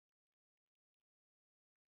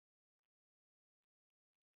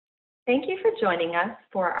Thank you for joining us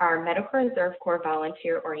for our Medical Reserve Corps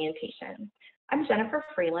Volunteer Orientation. I'm Jennifer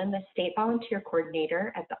Freeland, the State Volunteer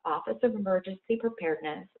Coordinator at the Office of Emergency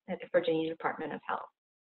Preparedness at the Virginia Department of Health.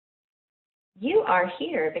 You are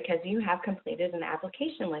here because you have completed an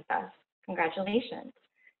application with us. Congratulations.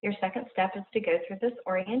 Your second step is to go through this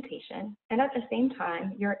orientation, and at the same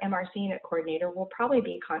time, your MRC unit coordinator will probably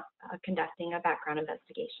be conducting a background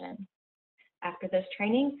investigation. After this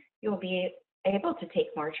training, you'll be able to take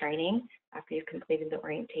more training after you've completed the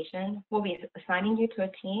orientation. We'll be assigning you to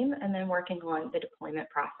a team and then working on the deployment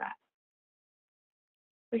process.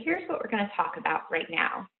 So here's what we're going to talk about right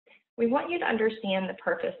now. We want you to understand the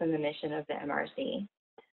purpose and the mission of the MRC,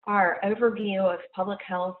 our overview of public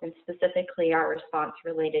health, and specifically our response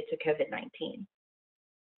related to COVID-19.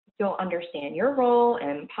 You'll understand your role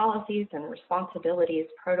and policies and responsibilities,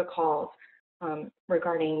 protocols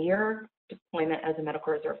regarding your deployment as a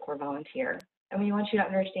Medical Reserve Corps volunteer. And we want you to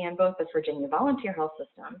understand both the Virginia Volunteer Health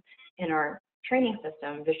System and our training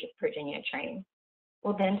system, Virginia Train.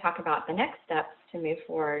 We'll then talk about the next steps to move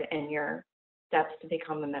forward and your steps to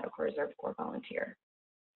become a Medical Reserve Corps volunteer.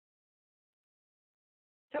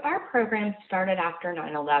 So our program started after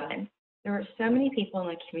 9/11. There were so many people in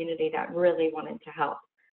the community that really wanted to help,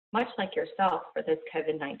 much like yourself for this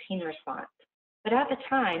COVID-19 response. But at the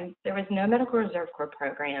time, there was no Medical Reserve Corps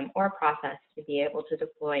program or process to be able to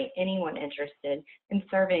deploy anyone interested in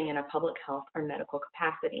serving in a public health or medical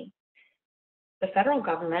capacity. The federal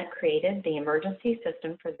government created the emergency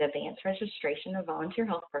system for the advanced registration of volunteer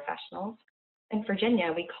health professionals. In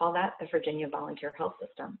Virginia, we call that the Virginia Volunteer Health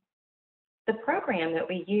System. The program that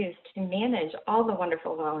we use to manage all the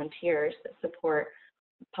wonderful volunteers that support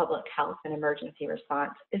public health and emergency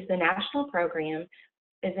response is the national program,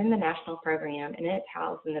 in the national program, and it's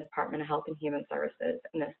housed in the Department of Health and Human Services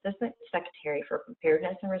and the Assistant Secretary for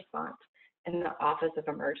Preparedness and Response in the Office of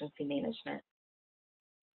Emergency Management.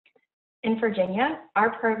 In Virginia,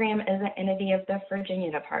 our program is an entity of the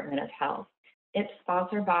Virginia Department of Health. It's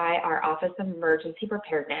sponsored by our Office of Emergency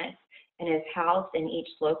Preparedness and is housed in each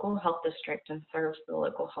local health district and serves the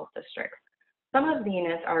local health districts. Some of the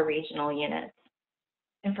units are regional units.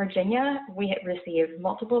 In Virginia, we have received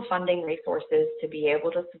multiple funding resources to be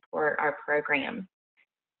able to support our program.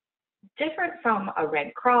 Different from a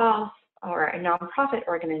Red Cross or a nonprofit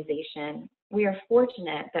organization, we are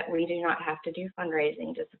fortunate that we do not have to do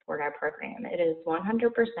fundraising to support our program. It is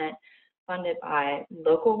 100% funded by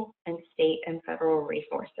local and state and federal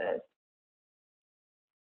resources.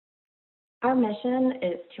 Our mission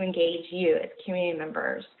is to engage you as community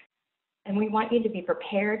members, and we want you to be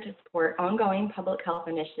prepared to support ongoing public health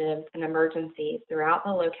initiatives and emergencies throughout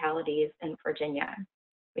the localities in Virginia.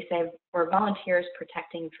 We say we're volunteers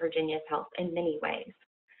protecting Virginia's health in many ways.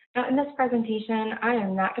 Now, in this presentation, I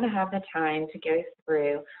am not going to have the time to go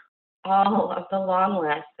through all of the long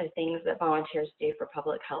list of things that volunteers do for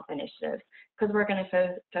public health initiatives, because we're going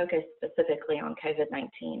to focus specifically on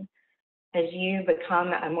COVID-19. As you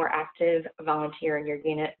become a more active volunteer in your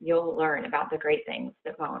unit, you'll learn about the great things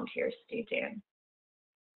that volunteers do.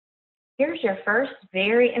 Here's your first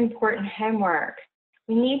very important homework.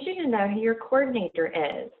 We need you to know who your coordinator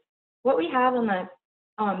is. What we have on the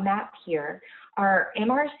map here are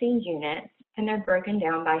MRC units, and they're broken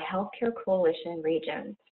down by healthcare coalition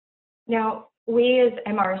regions. Now, we as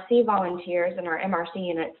MRC volunteers and our MRC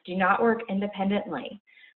units do not work independently.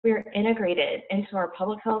 We are integrated into our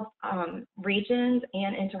public health regions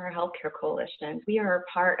and into our healthcare coalitions. We are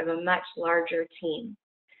a part of a much larger team.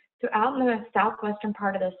 So out in the southwestern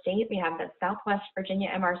part of the state, we have the Southwest Virginia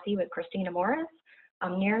MRC with Christina Morris,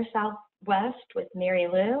 near southwest with Mary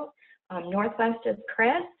Lou, northwest is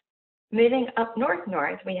Chris. Moving up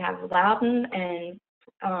north, we have Loudon, and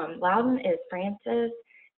Loudon is Francis,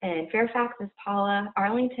 and Fairfax is Paula,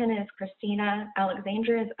 Arlington is Christina,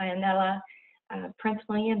 Alexandria is Ionella, Prince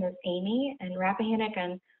William is Amy, and Rappahannock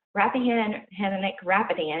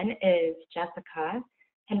Rapidan is Jessica,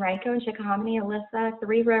 Henrico and Chickahominy, Alyssa,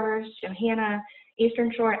 Three Rivers, Johanna, Eastern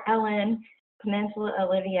Shore, Ellen, Peninsula,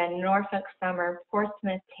 Olivia, Norfolk, Summer,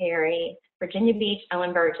 Portsmouth, Terry, Virginia Beach,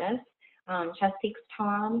 Ellen Burgess, Chesapeake's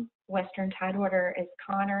Tom, Western Tidewater is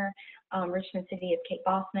Connor, Richmond City is Kate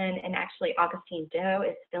Bossman, and actually Augustine Doe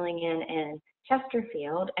is filling in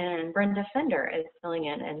Chesterfield, and Brenda Fender is filling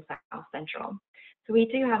in South Central. So we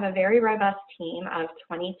do have a very robust team of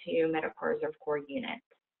 22 Medical Reserve Corps units.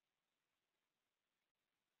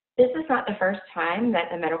 This is not the first time that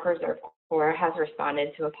the Medical Reserve Corps has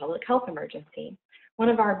responded to a public health emergency. One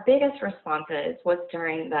of our biggest responses was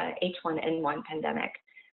during the H1N1 pandemic.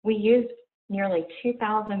 We used nearly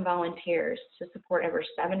 2,000 volunteers to support over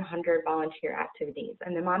 700 volunteer activities,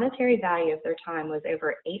 and the monetary value of their time was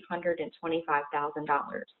over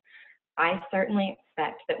 $825,000. I certainly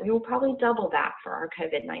expect that we will probably double that for our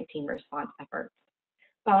COVID-19 response efforts.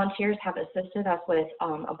 Volunteers have assisted us with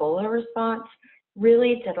Ebola response,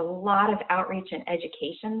 really did a lot of outreach and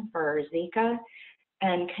education for Zika,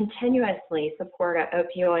 and continuously support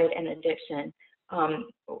opioid and addiction.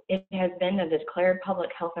 It has been a declared public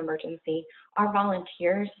health emergency. Our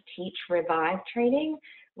volunteers teach Revive training,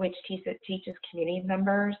 which teaches community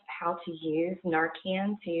members how to use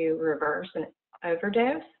Narcan to reverse an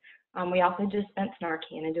overdose. We also dispense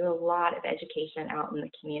Narcan and do a lot of education out in the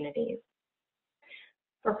communities.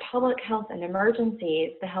 For public health and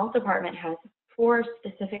emergencies, the health department has 4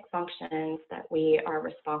 specific functions that we are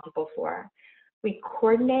responsible for. We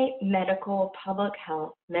coordinate medical, public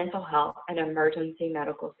health, mental health, and emergency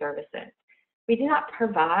medical services. We do not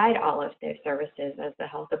provide all of those services as the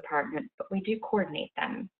health department, but we do coordinate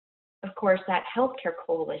them. Of course, that healthcare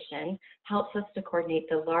coalition helps us to coordinate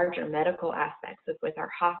the larger medical aspects with our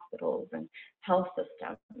hospitals and health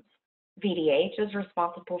systems. VDH is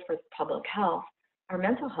responsible for public health. Our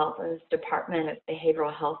mental health is Department of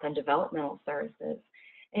Behavioral Health and Developmental Services.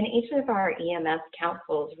 And each of our EMS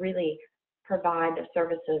councils really provide the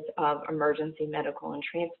services of emergency medical and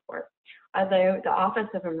transport. Although the Office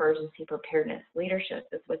of Emergency Preparedness Leadership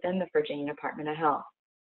is within the Virginia Department of Health.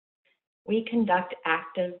 We conduct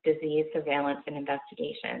active disease surveillance and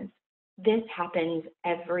investigations. This happens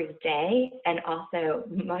every day and also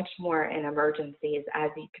much more in emergencies,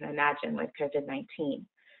 as you can imagine with COVID-19.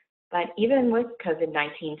 But even with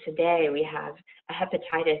COVID-19 today, we have a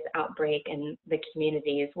hepatitis outbreak in the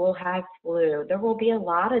communities. We'll have flu. There will be a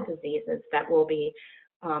lot of diseases that we'll be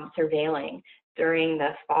surveilling during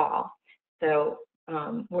the fall. So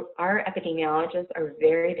our epidemiologists are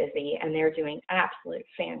very busy, and they're doing an absolute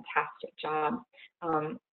fantastic job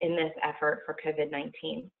in this effort for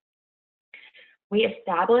COVID-19. We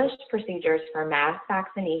established procedures for mass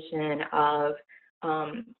vaccination of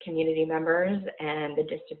community members and the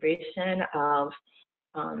distribution of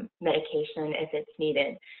medication if it's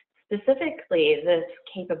needed. Specifically, this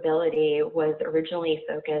capability was originally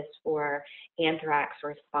focused for anthrax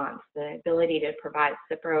response, the ability to provide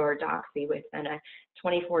Cipro or Doxy within a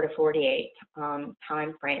 24 to 48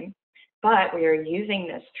 time frame. But we are using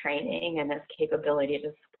this training and this capability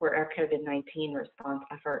to support our COVID-19 response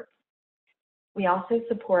efforts. We also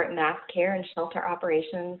support mass care and shelter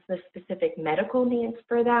operations, the specific medical needs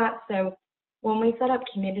for that. So when we set up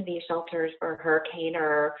community shelters for a hurricane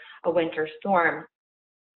or a winter storm,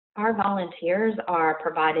 our volunteers are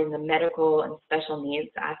providing the medical and special needs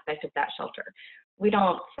aspect of that shelter. We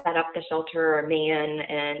don't set up the shelter or man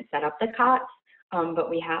and set up the cots, but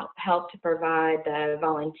we help to provide the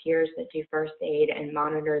volunteers that do first aid and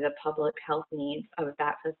monitor the public health needs of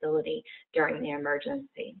that facility during the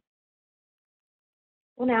emergency.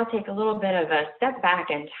 We'll now take a little bit of a step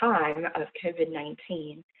back in time of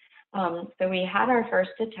COVID-19. So we had our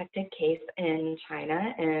first detected case in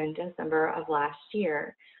China in December of last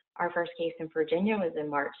year. Our first case in Virginia was in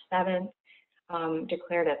March 7th,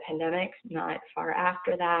 declared a pandemic not far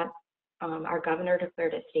after that. Our governor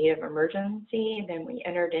declared a state of emergency. Then we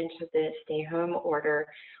entered into the stay home order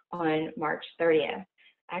on March 30th.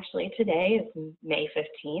 Actually, today is May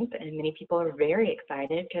 15th, and many people are very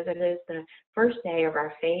excited because it is the first day of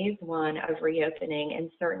our phase 1 of reopening in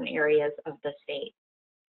certain areas of the state.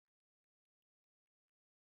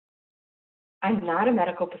 I'm not a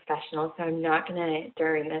medical professional, so I'm not going to,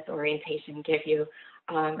 during this orientation, give you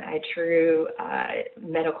a true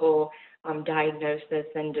medical diagnosis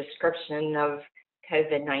and description of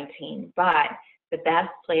COVID-19, but the best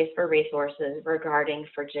place for resources regarding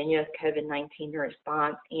Virginia's COVID-19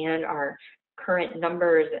 response and our current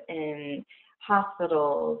numbers in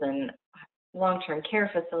hospitals and long-term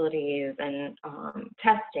care facilities and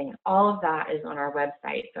testing, all of that is on our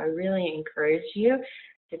website. So I really encourage you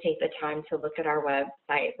to take the time to look at our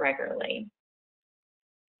website regularly.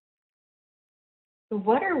 So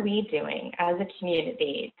what are we doing as a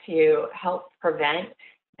community to help prevent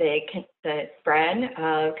the spread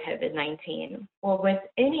of COVID-19? Well, with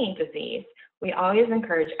any disease, we always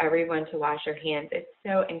encourage everyone to wash your hands. It's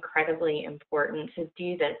so incredibly important to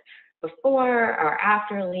do this before or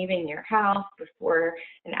after leaving your house, before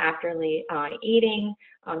and after eating.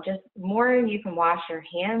 Just more you can wash your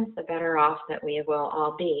hands, the better off that we will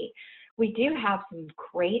all be. We do have some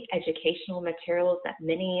great educational materials that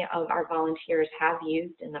many of our volunteers have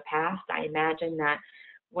used in the past. I imagine that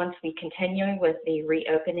once we continue with the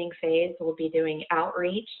reopening phase, we'll be doing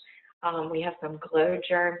outreach. We have some glow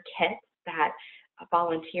germ kits that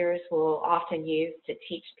volunteers will often use to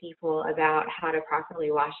teach people about how to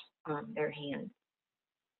properly wash their hands.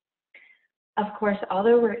 Of course,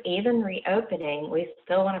 although we're even reopening, we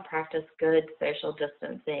still want to practice good social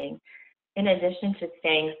distancing. In addition to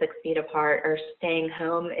staying 6 feet apart or staying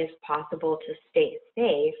home if possible to stay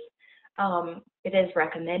safe, it is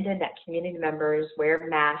recommended that community members wear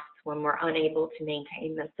masks when we're unable to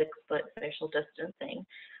maintain the 6-foot social distancing.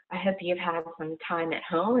 I hope you've had some time at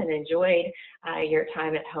home and enjoyed your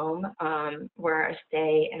time at home where I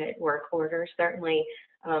stay at work order. Certainly,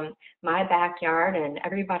 my backyard and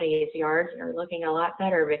everybody's yards are looking a lot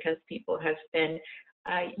better because people have been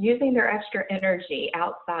using their extra energy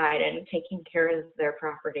outside and taking care of their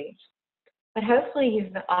property. But hopefully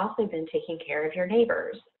you've also been taking care of your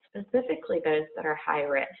neighbors, specifically those that are high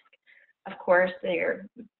risk. Of course, they're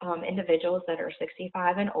individuals that are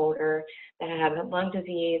 65 and older that have lung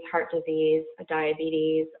disease, heart disease,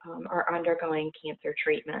 diabetes, or undergoing cancer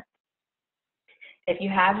treatment. If you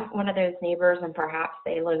have one of those neighbors and perhaps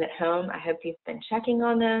they live at home, I hope you've been checking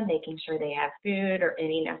on them, making sure they have food or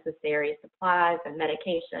any necessary supplies and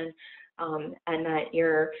medication, and that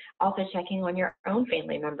you're also checking on your own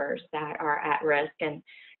family members that are at risk. And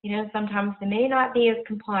you know, sometimes they may not be as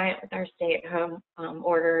compliant with our stay-at-home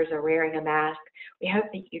orders or wearing a mask. We hope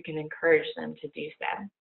that you can encourage them to do so.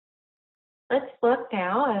 Let's look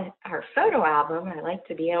now at our photo album. I like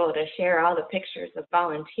to be able to share all the pictures of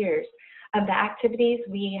volunteers of the activities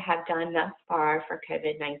we have done thus far for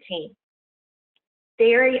COVID-19.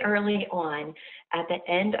 Very early on, at the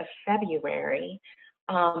end of February,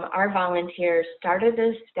 our volunteers started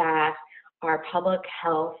to staff our public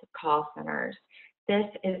health call centers. This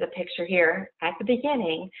is a picture here at the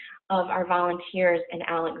beginning of our volunteers in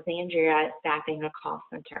Alexandria staffing a call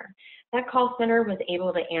center. That call center was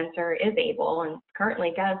able to answer, is able, and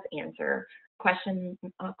currently does answer questions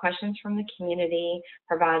from the community,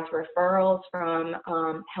 provides referrals from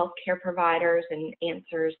healthcare providers, and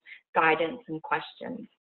answers guidance and questions.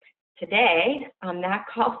 Today, that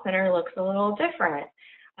call center looks a little different.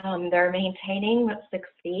 They're maintaining 6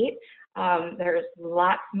 feet. There's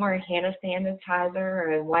lots more hand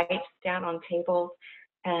sanitizer and wipes down on tables,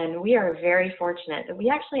 and we are very fortunate that we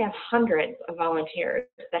actually have hundreds of volunteers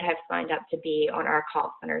that have signed up to be on our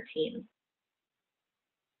call center team.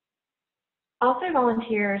 Also,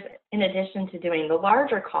 volunteers, in addition to doing the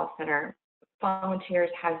larger call center, volunteers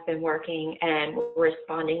have been working and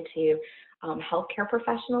responding to healthcare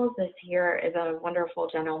professionals. This here is a wonderful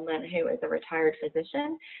gentleman who is a retired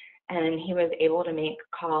physician, and he was able to make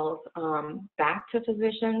calls back to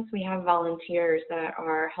physicians. We have volunteers that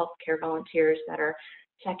are healthcare volunteers that are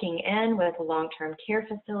checking in with long-term care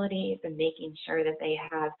facilities and making sure that they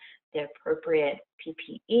have the appropriate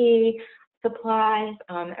PPE, supplies,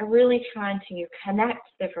 and really trying to connect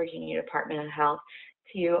the Virginia Department of Health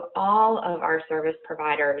to all of our service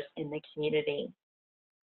providers in the community.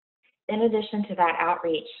 In addition to that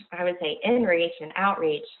outreach, I would say in-reach and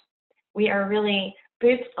outreach, we are really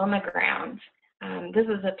boots on the ground. This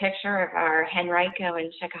is a picture of our Henrico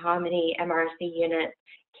and Chickahominy MRC units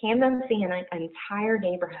canvassing an entire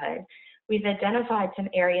neighborhood. We've identified some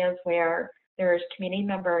areas where there's community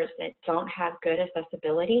members that don't have good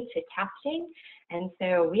accessibility to testing, and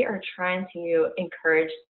so we are trying to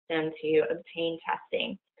encourage them to obtain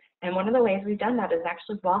testing. And one of the ways we've done that is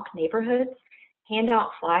actually walk neighborhoods, hand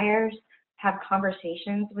out flyers, have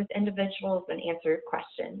conversations with individuals, and answer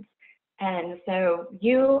questions. And so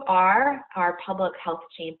you are our public health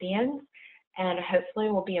champions, and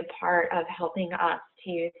hopefully will be a part of helping us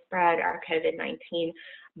to spread our COVID-19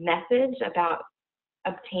 message about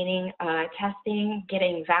obtaining testing,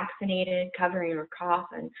 getting vaccinated, covering your cough,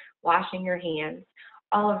 and washing your hands.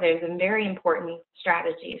 All of those are very important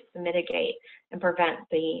strategies to mitigate and prevent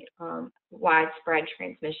the widespread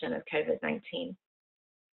transmission of COVID-19.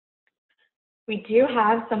 We do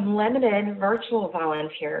have some limited virtual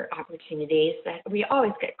volunteer opportunities that we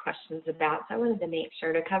always get questions about, so I wanted to make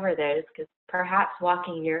sure to cover those because perhaps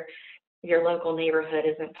walking your local neighborhood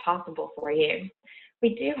isn't possible for you.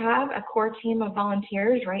 We do have a core team of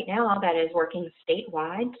volunteers right now that is working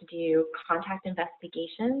statewide to do contact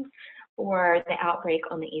investigations for the outbreak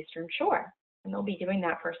on the Eastern Shore, and they'll be doing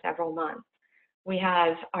that for several months. We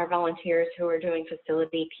have our volunteers who are doing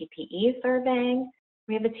facility PPE surveying.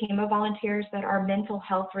 We have a team of volunteers that are mental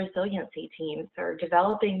health resiliency teams that are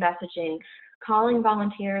developing messaging, calling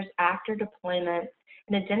volunteers after deployment,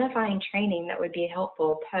 and identifying training that would be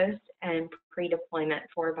helpful post and pre-deployment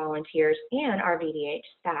for volunteers and our VDH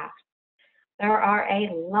staff. There are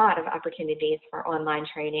a lot of opportunities for online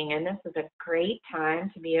training, and this is a great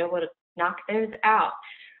time to be able to knock those out.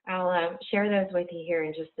 I'll share those with you here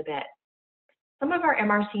in just a bit. Some of our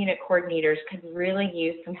MRC unit coordinators could really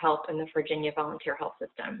use some help in the Virginia volunteer health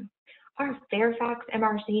system. Our Fairfax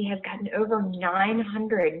MRC has gotten over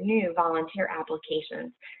 900 new volunteer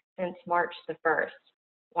applications since March the 1st.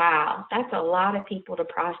 Wow, that's a lot of people to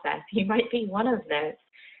process. You might be one of those.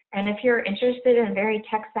 And if you're interested and very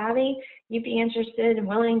tech savvy, you'd be interested and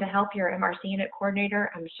willing to help your MRC unit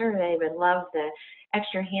coordinator, I'm sure they would love the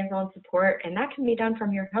extra hands-on support, and that can be done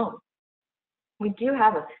from your home. We do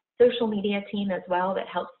have a social media team as well that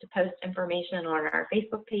helps to post information on our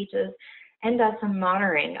Facebook pages and does some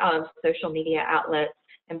monitoring of social media outlets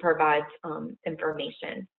and provides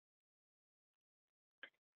information.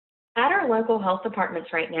 At our local health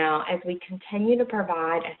departments right now, as we continue to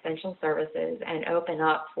provide essential services and open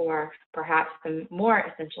up for perhaps some more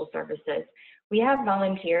essential services, we have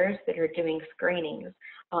volunteers that are doing screenings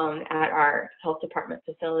at our health department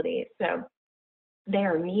facilities. So they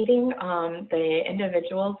are meeting the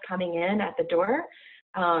individuals coming in at the door,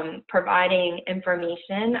 providing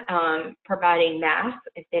information, providing masks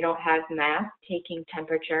if they don't have masks, taking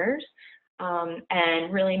temperatures,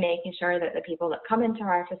 and really making sure that the people that come into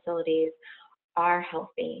our facilities are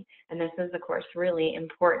healthy. And this is, of course, really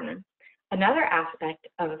important. Another aspect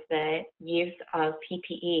of the use of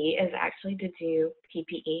PPE is actually to do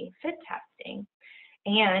PPE fit testing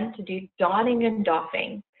and to do donning and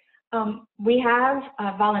doffing. We have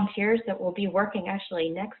volunteers that will be working actually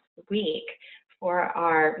next week for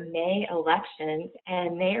our May elections,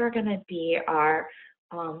 and they are going to be our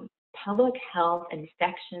public health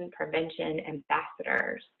infection prevention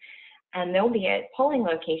ambassadors. And they'll be at polling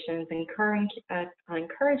locations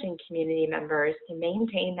encouraging community members to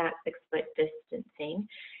maintain that 6-foot distancing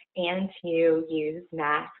and to use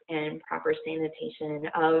masks and proper sanitation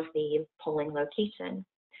of the polling location.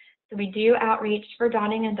 So we do outreach for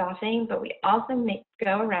donning and doffing, but we also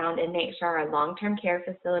go around and make sure our long-term care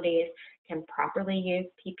facilities can properly use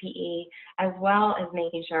PPE, as well as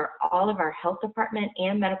making sure all of our health department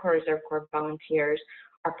and Medical Reserve Corps volunteers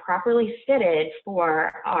are properly fitted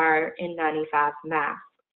for our N95 masks.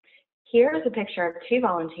 Here is a picture of 2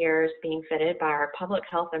 volunteers being fitted by our public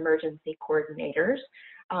health emergency coordinators.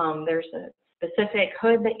 There's a specific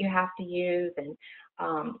hood that you have to use and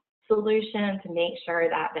solution to make sure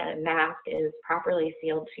that the mask is properly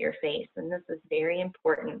sealed to your face, and this is very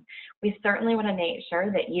important. We certainly want to make sure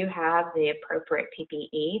that you have the appropriate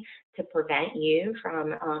PPE to prevent you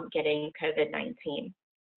from getting COVID-19.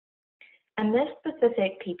 And this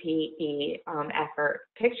specific PPE effort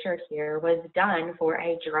pictured here was done for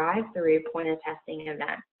a drive-through point of testing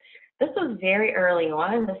event. This was very early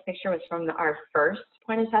on. This picture was from our first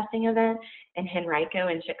point of testing event in Henrico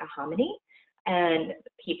and Chickahominy. And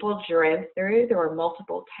people drove through. There were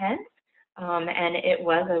multiple tents, and it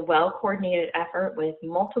was a well-coordinated effort with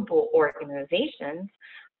multiple organizations,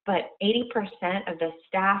 but 80% of the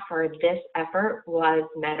staff for this effort was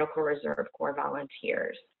Medical Reserve Corps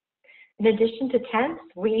volunteers. In addition to tents,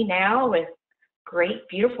 we now, with great,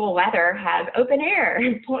 beautiful weather, have open-air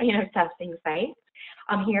point of testing sites.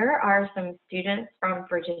 Here are some students from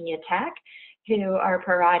Virginia Tech who are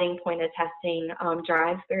providing point of testing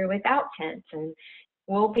drive-through without tents, and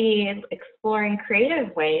we'll be exploring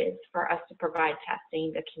creative ways for us to provide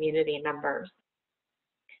testing to community members.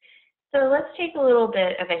 So let's take a little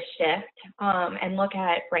bit of a shift and look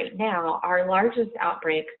at right now our largest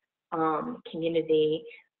outbreak community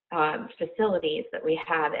facilities that we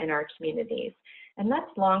have in our communities, and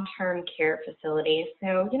that's long-term care facilities.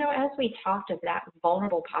 So, you know, as we talked of that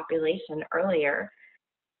vulnerable population earlier,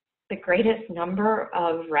 the greatest number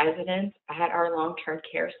of residents at our long-term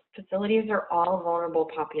care facilities are all vulnerable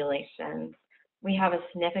populations. We have a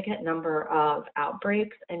significant number of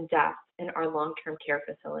outbreaks and deaths in our long-term care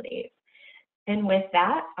facilities. And with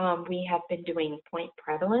that, we have been doing point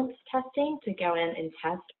prevalence testing to go in and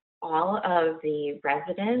test all of the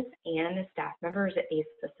residents and the staff members at these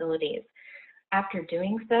facilities. After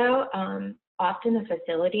doing so, often the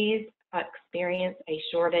facilities experience a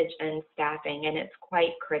shortage in staffing, and it's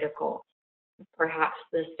quite critical. Perhaps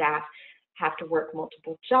the staff have to work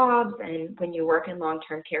multiple jobs, and when you work in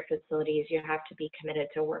long-term care facilities, you have to be committed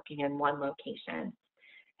to working in one location.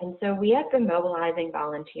 And so we have been mobilizing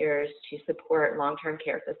volunteers to support long-term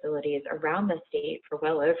care facilities around the state for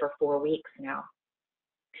well over 4 weeks now.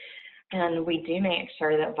 And we do make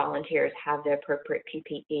sure that volunteers have the appropriate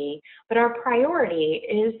PPE, but our priority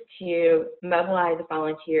is to mobilize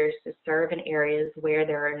volunteers to serve in areas where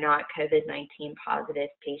there are not COVID-19 positive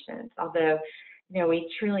patients. Although, you know,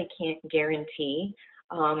 we truly can't guarantee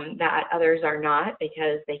that others are not,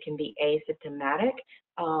 because they can be asymptomatic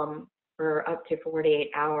for up to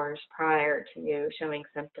 48 hours prior to showing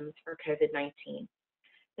symptoms for COVID-19.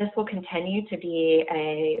 This will continue to be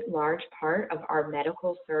a large part of our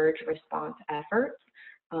medical surge response efforts,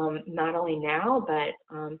 not only now, but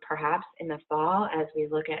perhaps in the fall as we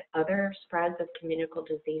look at other spreads of communicable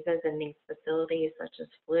diseases in these facilities, such as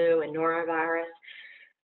flu and norovirus,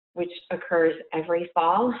 which occurs every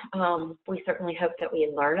fall. We certainly hope that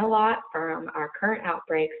we learn a lot from our current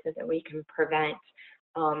outbreaks so that we can prevent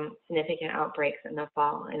significant outbreaks in the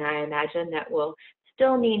fall. And I imagine that we'll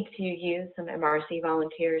still need to use some MRC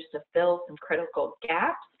volunteers to fill some critical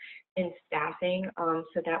gaps in staffing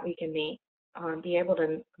so that we can be able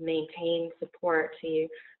to maintain support to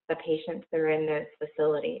the patients that are in those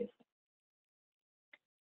facilities.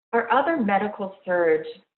 Our other medical surge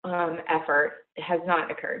effort has not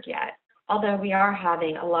occurred yet, although we are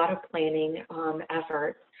having a lot of planning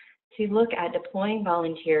efforts to look at deploying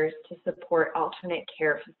volunteers to support alternate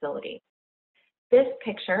care facilities. This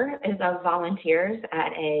picture is of volunteers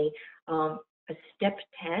at a STIP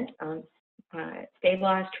tent,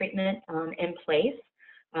 stabilized treatment in place.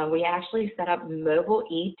 We actually set up mobile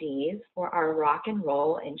EDs for our rock and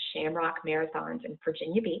roll and shamrock marathons in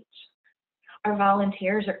Virginia Beach. Our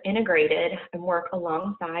volunteers are integrated and work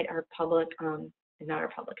alongside our not our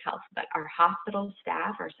public health, but our hospital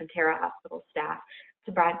staff, our Sentara hospital staff,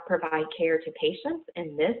 to provide care to patients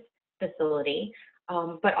in this facility,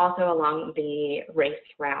 but also along the race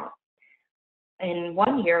route. In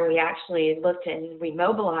one year, we actually looked and we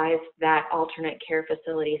mobilized that alternate care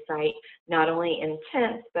facility site, not only in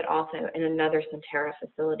tents, but also in another Sentara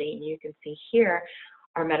facility. And you can see here,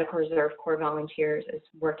 our Medical Reserve Corps volunteers is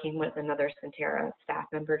working with another Sentara staff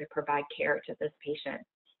member to provide care to this patient.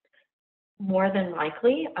 More than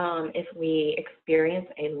likely, if we experience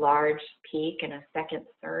a large peak and a second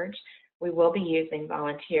surge, we will be using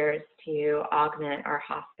volunteers to augment our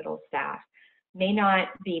hospital staff. May not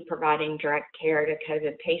be providing direct care to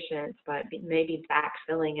COVID patients, but maybe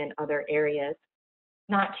backfilling in other areas.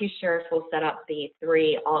 Not too sure if we'll set up the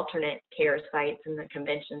 3 alternate care sites in the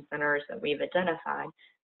convention centers that we've identified.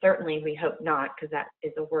 Certainly we hope not, because that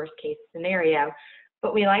is a worst case scenario.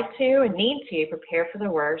 But we like to and need to prepare for the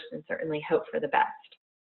worst and certainly hope for the best.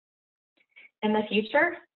 In the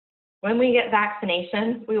future, when we get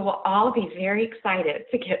vaccinations, we will all be very excited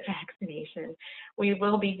to get vaccination. We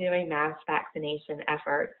will be doing mass vaccination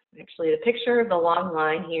efforts. Actually, the picture of the long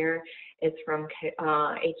line here is from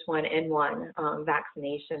H1N1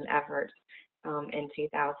 vaccination efforts in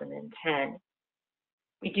 2010.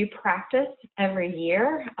 We do practice every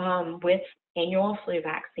year with annual flu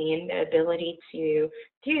vaccine, the ability to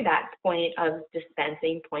do that point of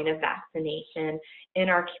dispensing, point of vaccination in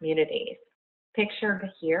our communities. Pictured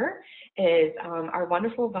here is our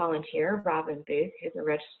wonderful volunteer, Robin Booth, who's a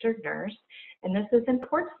registered nurse, and this is in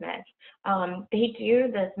Portsmouth. They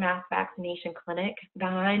do this mass vaccination clinic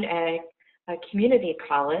behind a community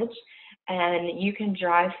college, and you can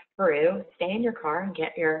drive through, stay in your car, and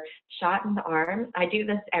get your shot in the arm. I do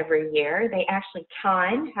this every year. They actually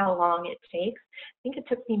time how long it takes. I think it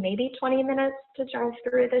took me maybe 20 minutes to drive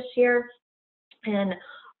through this year. And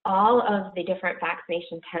all of the different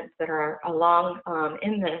vaccination tents that are along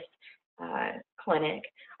in this clinic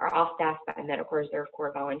are all staffed by Medical Reserve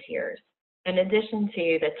Corps volunteers. In addition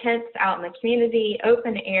to the tents out in the community,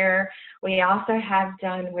 open air, we also have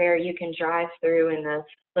done where you can drive through and the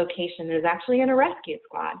location is actually in a rescue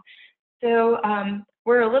squad. So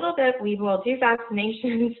we're a little bit, we will do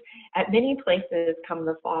vaccinations at many places come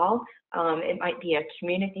the fall. It might be a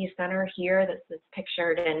community center here. This is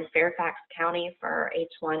pictured in Fairfax County for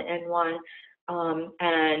H1N1.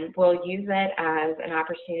 And we'll use it as an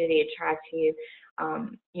opportunity to try to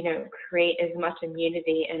create as much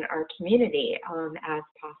immunity in our community as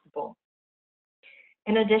possible.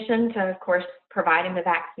 In addition to, of course, providing the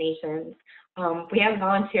vaccinations, we have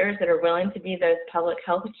volunteers that are willing to be those public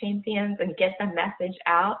health champions and get the message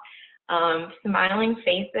out. Smiling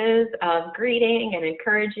faces of greeting and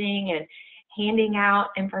encouraging and handing out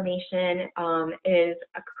information is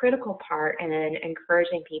a critical part in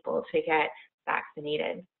encouraging people to get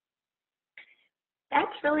vaccinated.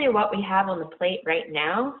 That's really what we have on the plate right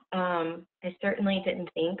now. I certainly didn't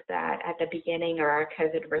think that at the beginning of our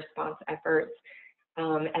COVID response efforts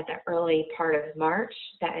at the early part of March,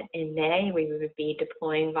 that in May we would be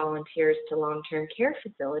deploying volunteers to long-term care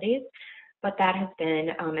facilities, but that has been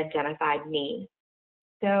identified need.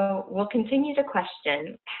 So we'll continue to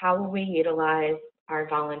question, how will we utilize our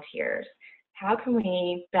volunteers? How can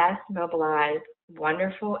we best mobilize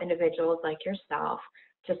wonderful individuals like yourself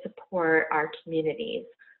to support our communities?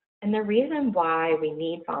 And the reason why we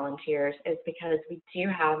need volunteers is because we do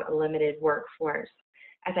have a limited workforce.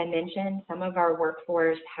 As I mentioned, some of our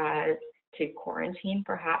workforce has to quarantine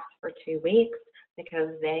perhaps for 2 weeks. because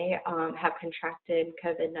they have contracted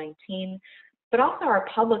COVID-19, but also our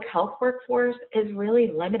public health workforce is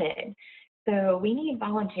really limited. So we need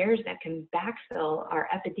volunteers that can backfill our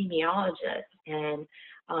epidemiologists and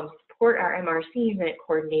support our MRC unit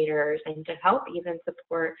coordinators, and to help even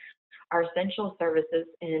support our essential services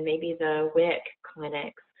in maybe the WIC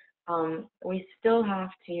clinics. We still have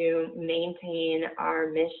to maintain our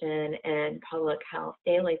mission in public health,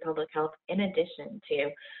 daily public health, in addition to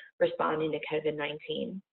responding to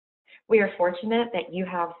COVID-19. We are fortunate that you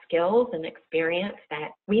have skills and experience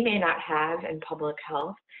that we may not have in public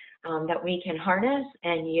health, that we can harness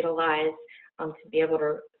and utilize to be able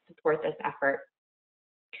to support this effort.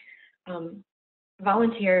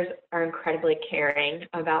 Volunteers are incredibly caring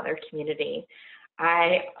about their community.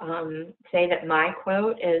 I say that my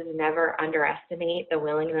quote is never underestimate the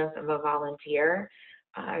willingness of a volunteer.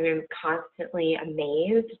 I'm constantly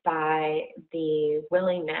amazed by the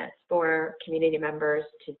willingness for community members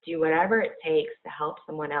to do whatever it takes to help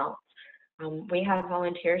someone else. We have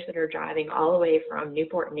volunteers that are driving all the way from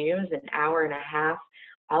Newport News, an hour and a half,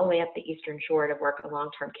 all the way up the Eastern Shore to work a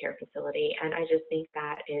long-term care facility. And I just think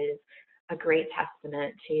that is a great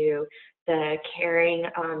testament to the caring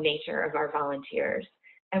nature of our volunteers.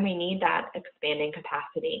 And we need that expanding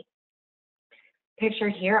capacity.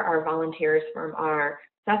 Pictured here are volunteers from our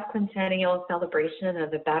sesquicentennial celebration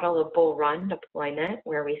of the Battle of Bull Run deployment,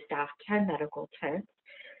 where we staffed 10 medical tents.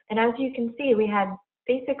 And as you can see, we had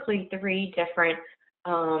basically 3 different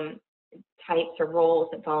types of roles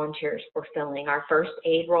that volunteers were filling. Our first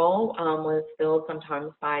aid role was filled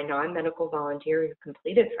sometimes by non-medical volunteers who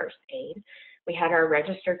completed first aid. We had our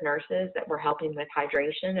registered nurses that were helping with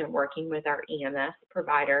hydration and working with our EMS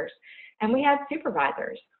providers. And we had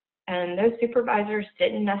supervisors. And those supervisors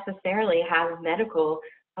didn't necessarily have medical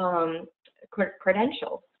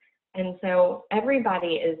credentials. And so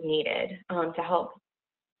everybody is needed to help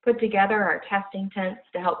put together our testing tents,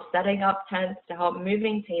 to help setting up tents, to help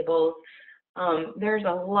moving tables. There's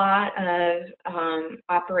a lot of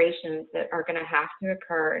operations that are going to have to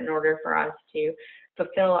occur in order for us to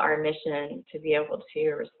fulfill our mission to be able to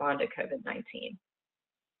respond to COVID-19.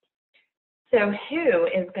 So who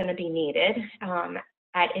is going to be needed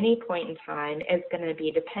at any point in time is going to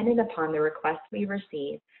be dependent upon the requests we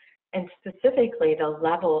receive, and specifically the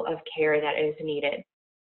level of care that is needed.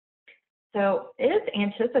 So it is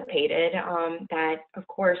anticipated that, of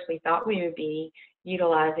course, we thought we would be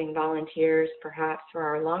utilizing volunteers perhaps for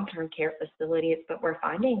our long-term care facilities, but we're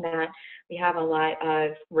finding that we have a lot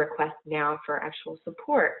of requests now for actual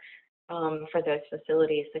support for those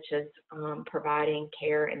facilities, such as providing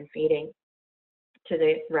care and feeding to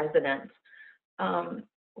the residents.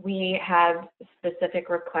 We have specific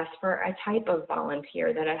requests for a type of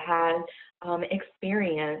volunteer that had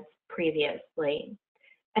experience previously.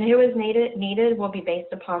 And who is needed will be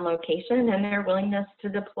based upon location and their willingness to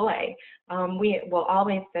deploy. We will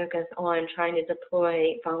always focus on trying to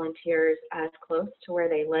deploy volunteers as close to where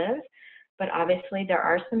they live, but obviously there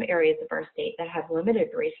are some areas of our state that have limited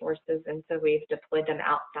resources, and so we've deployed them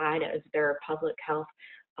outside of their public health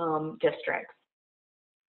districts.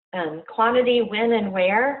 Quantity, when and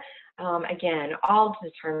where, again, all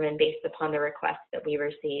determined based upon the requests that we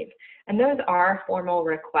receive. And those are formal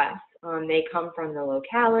requests. They come from the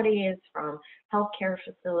localities, from healthcare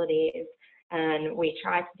facilities, and we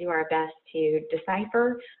try to do our best to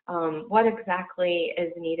decipher what exactly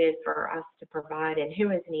is needed for us to provide and who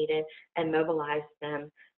is needed, and mobilize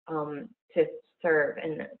them to serve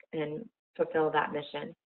and fulfill that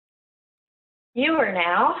mission. You are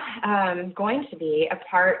now going to be a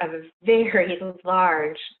part of a very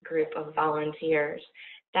large group of volunteers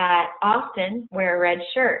that often wear a red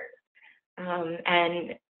shirt.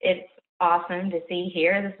 And it's awesome to see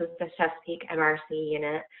here. This is the Chesapeake MRC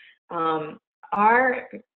unit. Our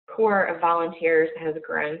core of volunteers has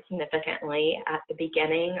grown significantly. At the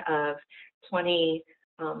beginning of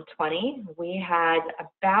 2020, we had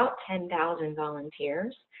about 10,000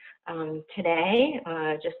 volunteers. Today,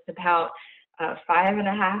 just about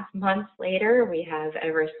 5.5 months later, we have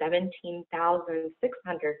over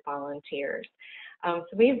 17,600 volunteers. So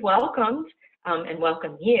we've welcomed and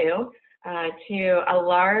welcome you to a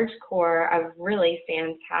large core of really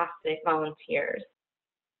fantastic volunteers.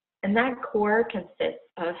 And that core consists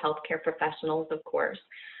of healthcare professionals, of course,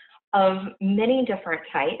 of many different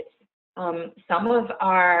types. Some of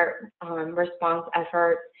our response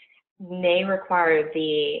efforts may require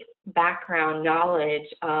the background knowledge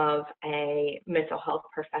of a mental health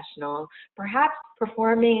professional, perhaps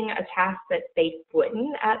performing a task that they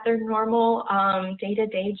wouldn't at their normal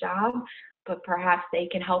day-to-day job, but perhaps they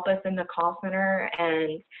can help us in the call center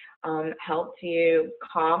and help to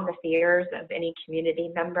calm the fears of any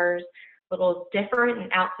community members, a little different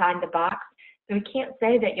and outside the box. So we can't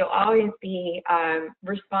say that you'll always be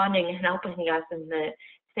responding and helping us in the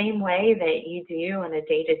same way that you do in a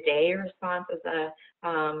day-to-day response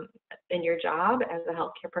as in your job as a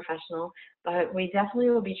healthcare professional, but we definitely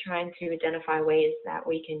will be trying to identify ways that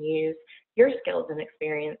we can use your skills and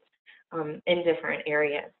experience in different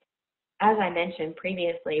areas. As I mentioned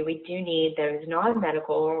previously, we do need those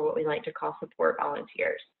non-medical, or what we like to call support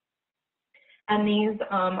volunteers. And these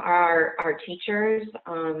are our teachers,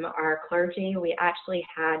 our clergy. We actually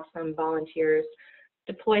had some volunteers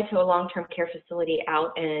deployed to a long-term care facility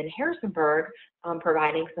out in Harrisonburg,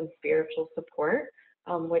 providing some spiritual support,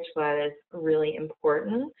 which was really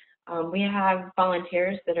important. We have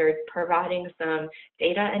volunteers that are providing some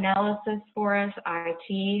data analysis for us,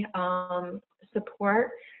 IT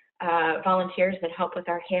support, volunteers that help with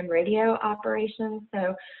our ham radio operations.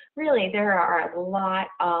 So really there are a lot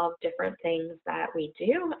of different things that we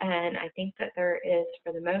do, and I think that there is,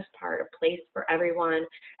 for the most part, a place for everyone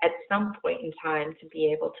at some point in time to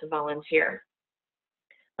be able to volunteer.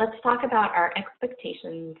 Let's talk about our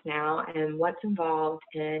expectations now and what's involved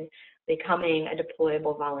in becoming a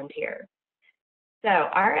deployable volunteer. So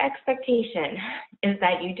our expectation is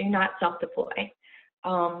that you do not self-deploy.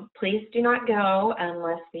 Please do not go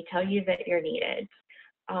unless we tell you that you're needed.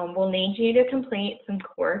 We'll need you to complete some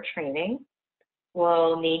core training.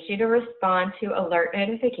 We'll need you to respond to alert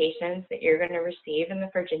notifications that you're going to receive in the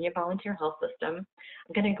Virginia Volunteer Health System.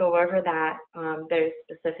 I'm going to go over that, those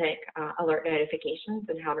specific alert notifications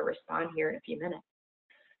and how to respond here in a few minutes.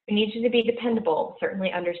 We need you to be dependable.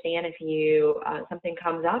 Certainly understand if you something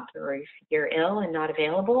comes up or if you're ill and not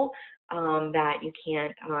available, that you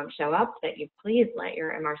can't show up, that you please let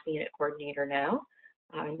your MRC unit coordinator know.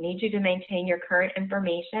 Need you to maintain your current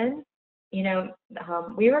information. You know,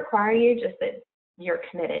 we require you just that you're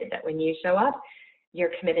committed, that when you show up,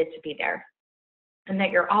 you're committed to be there. And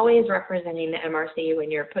that you're always representing the MRC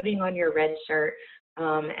when you're putting on your red shirt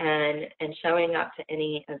and showing up to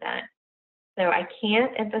any event. So I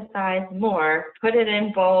can't emphasize more, put it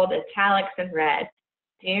in bold, italics, and red.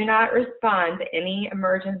 Do not respond to any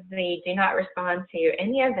emergency. Do not respond to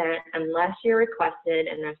any event unless you're requested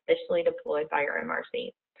and officially deployed by your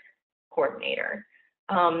MRC coordinator.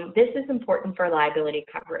 This is important for liability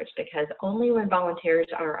coverage because only when volunteers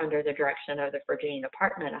are under the direction of the Virginia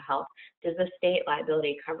Department of Health does the state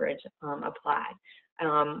liability coverage apply.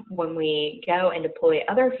 When we go and deploy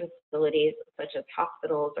other facilities, such as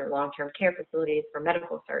hospitals or long-term care facilities for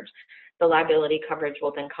medical surge, the liability coverage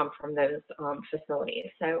will then come from those facilities.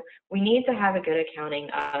 So we need to have a good accounting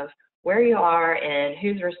of where you are and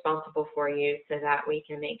who's responsible for you so that we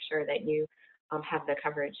can make sure that you have the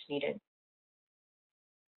coverage needed.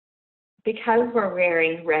 Because we're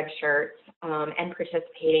wearing red shirts and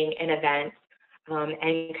participating in events,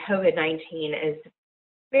 and COVID-19 is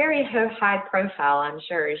very high profile, I'm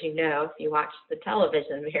sure, as you know, if you watch the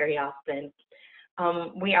television very often.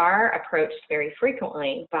 We are approached very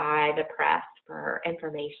frequently by the press for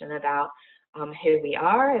information about who we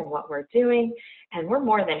are and what we're doing, and we're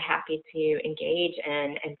more than happy to engage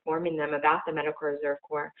in informing them about the Medical Reserve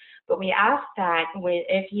Corps. But we ask that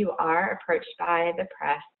if you are approached by the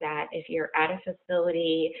press, that if you're at a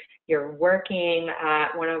facility, you're working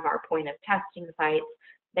at one of our point of testing sites,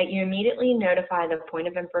 that you immediately notify the point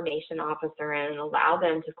of information officer and allow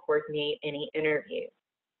them to coordinate any interviews.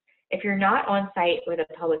 If you're not on site with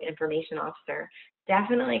a public information officer,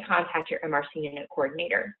 definitely contact your MRC unit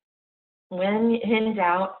coordinator. When in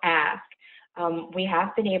doubt, ask. We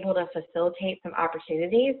have been able to facilitate some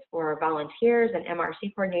opportunities for volunteers and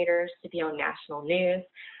MRC coordinators to be on national news,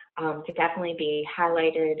 to definitely be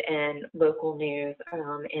highlighted in local news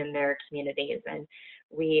in their communities. And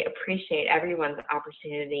we appreciate everyone's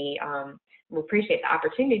opportunity. We appreciate the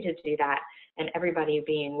opportunity to do that and everybody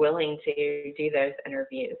being willing to do those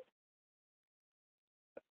interviews.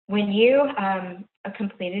 When you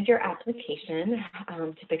completed your application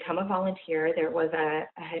to become a volunteer, there was a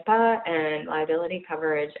HIPAA and liability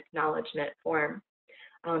coverage acknowledgement form.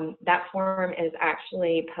 That form is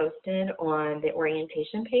actually posted on the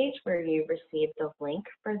orientation page where you received the link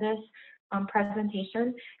for this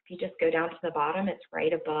presentation. If you just go down to the bottom, it's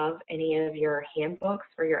right above any of your handbooks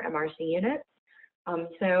for your MRC units.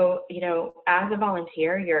 So, you know, as a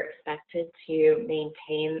volunteer, you're expected to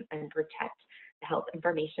maintain and protect the health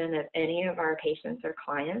information of any of our patients or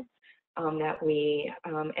clients that we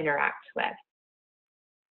interact with.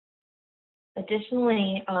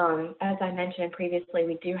 Additionally, as I mentioned previously,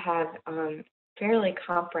 we do have fairly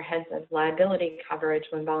comprehensive liability coverage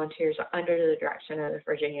when volunteers are under the direction of the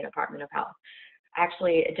Virginia Department of Health.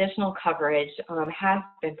 Actually, additional coverage has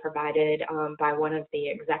been provided by one of the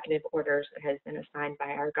executive orders that has been assigned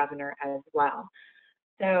by our governor as well.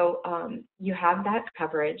 So you have that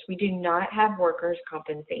coverage. We do not have workers'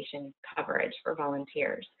 compensation coverage for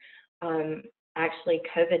volunteers. Actually,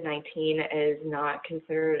 COVID-19 is not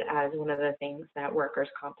considered as one of the things that workers'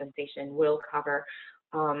 compensation will cover,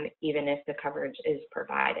 even if the coverage is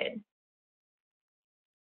provided.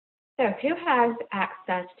 So who has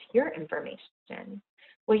access to your information?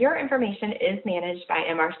 Well, your information is managed by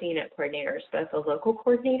MRC unit coordinators, both the local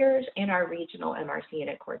coordinators and our regional MRC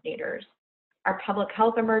unit coordinators. Our public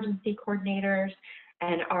health emergency coordinators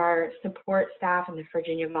and our support staff in the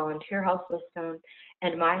Virginia Volunteer Health System,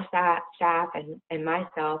 and my staff and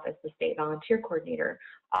myself as the state volunteer coordinator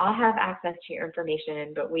all have access to your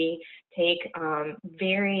information, but we take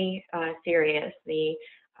very serious the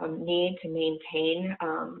need to maintain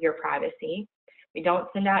your privacy. We don't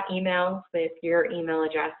send out emails with your email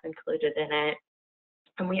address included in it,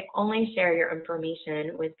 and we only share your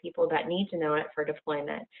information with people that need to know it for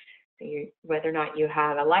deployment. So whether or not you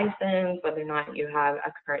have a license, whether or not you have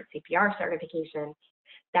a current CPR certification,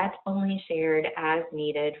 that's only shared as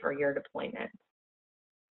needed for your deployment.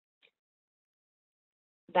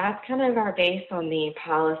 That's kind of our base on the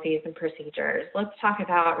policies and procedures. Let's talk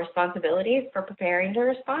about responsibilities for preparing to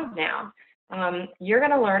respond now. You're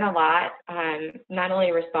going to learn a lot, not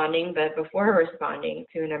only responding, but before responding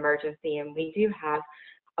to an emergency. And we do have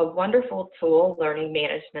a wonderful tool, learning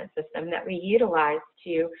management system, that we utilize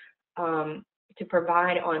to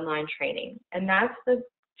provide online training. And that's the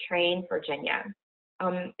Train Virginia.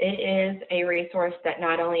 It is a resource that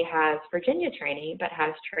not only has Virginia training, but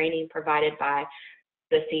has training provided by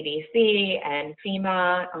the CDC and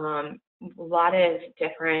FEMA, a lot of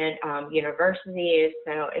different universities,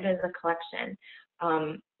 so it is a collection.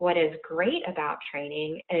 What is great about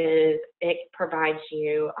training is it provides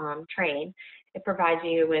you training. It provides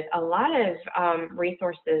you with a lot of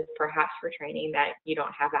resources, perhaps for training that you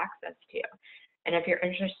don't have access to. And if you're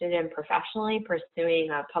interested in professionally pursuing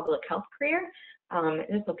a public health career,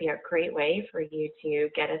 this will be a great way for you to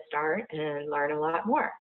get a start and learn a lot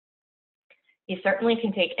more. You certainly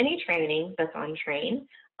can take any training that's on Train,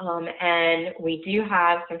 and we do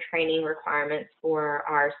have some training requirements for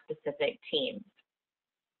our specific teams.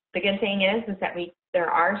 The good thing is that there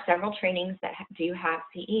are several trainings that do have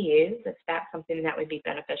CEUs, if that's something that would be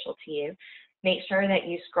beneficial to you. Make sure that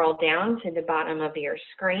you scroll down to the bottom of your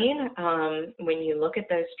screen when you look at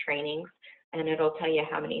those trainings, and it'll tell you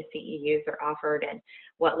how many CEUs are offered and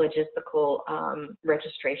what logistical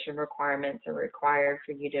registration requirements are required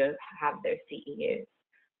for you to have those CEUs.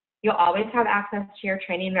 You'll always have access to your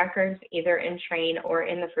training records, either in Train or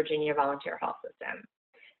in the Virginia Volunteer Health System.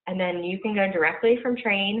 And then you can go directly from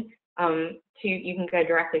Train you can go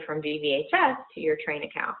directly from VVHS to your Train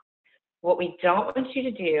account. What we don't want you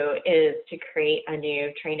to do is to create a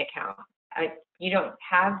new Train account. You don't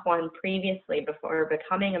have one previously before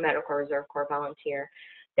becoming a Medical Reserve Corps volunteer.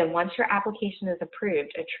 Then once your application is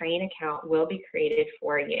approved, a Train account will be created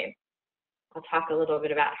for you. I'll talk a little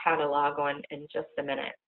bit about how to log on in just a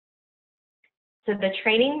minute. So the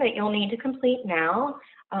training that you'll need to complete now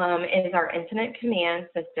is our Incident Command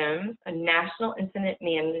System, a National Incident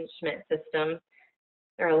Management System.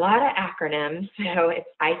 There are a lot of acronyms, so it's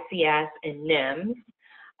ICS and NIMS.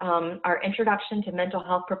 Our Introduction to Mental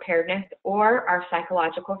Health Preparedness, or our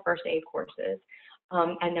Psychological First Aid courses.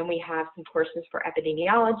 And then we have some courses for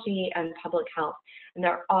epidemiology and public health, and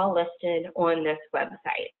they're all listed on this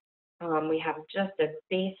website. We have just a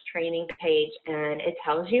base training page, and it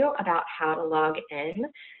tells you about how to log in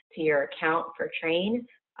to your account for Train,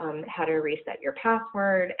 how to reset your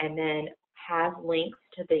password, and then has links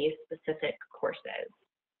to these specific courses.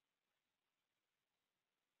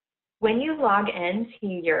 When you log into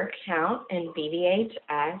your account in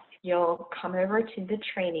VVHS, you'll come over to the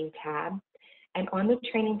Training tab, and on the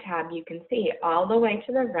Training tab, you can see all the way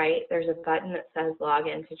to the right, there's a button that says Log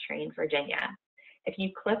in to Train Virginia. If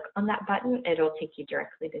you click on that button, it'll take you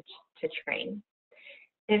directly to Train.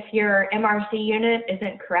 If your MRC unit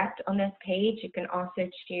isn't correct on this page, you can also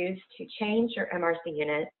choose to change your MRC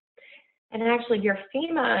unit. And actually, your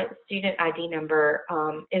FEMA student ID number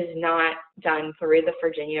is not done through the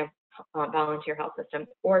Virginia Volunteer Health System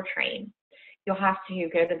or Train. You'll have to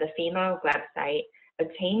go to the FEMA website,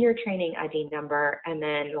 obtain your training ID number, and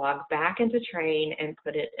then log back into Train and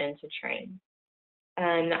put it into Train.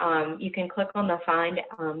 And you can click on the Find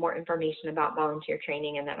More Information about volunteer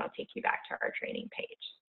training, and then I'll take you back to our training page.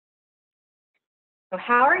 So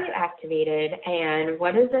how are you activated, and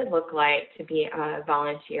what does it look like to be a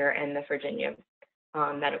volunteer in the Virginia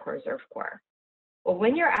Medical Reserve Corps? Well,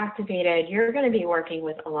 when you're activated, you're going to be working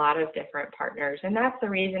with a lot of different partners. And that's the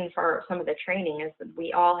reason for some of the training is that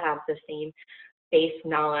we all have the same base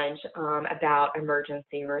knowledge about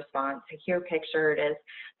emergency response. So here pictured is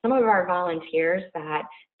some of our volunteers that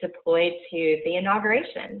deployed to the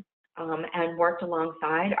inauguration and worked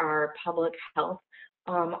alongside our public health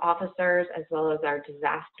officers, as well as our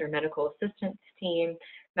disaster medical assistance team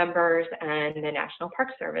members and the National Park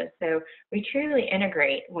Service. So we truly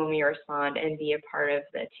integrate when we respond and be a part of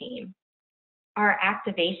the team. Our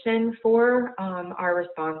activation for our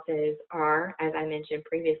responses are, as I mentioned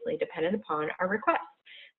previously, dependent upon our requests.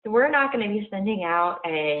 So we're not going to be sending out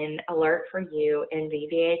an alert for you in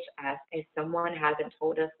VVHS if someone hasn't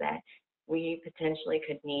told us that we potentially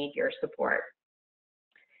could need your support.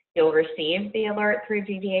 You'll receive the alert through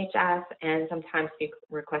VVHS, and sometimes be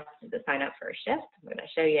requested to sign up for a shift. I'm going to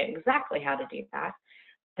show you exactly how to do that.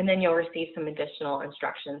 And then you'll receive some additional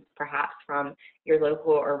instructions, perhaps from your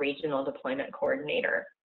local or regional deployment coordinator.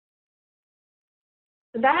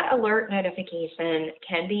 So that alert notification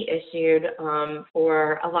can be issued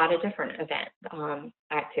for a lot of different event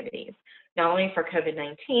activities, not only for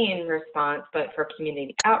COVID-19 response, but for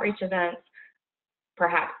community outreach events,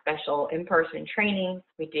 perhaps special in-person trainings.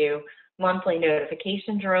 We do monthly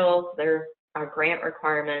notification drills. There are grant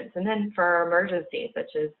requirements, and then for emergencies,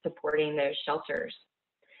 such as supporting those shelters.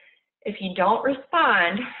 If you don't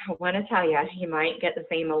respond, I want to tell you, you might get the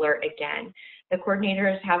same alert again. The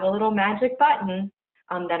coordinators have a little magic button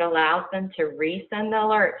that allows them to resend the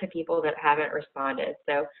alert to people that haven't responded.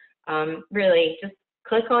 So really just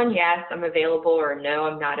click on yes, I'm available, or no,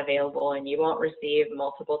 I'm not available, and you won't receive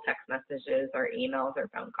multiple text messages or emails or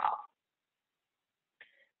phone calls.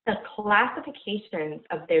 The classifications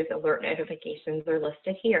of those alert notifications are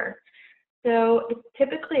listed here. So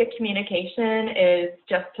typically a communication is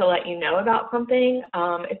just to let you know about something.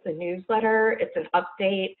 It's a newsletter, it's an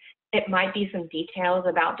update. It might be some details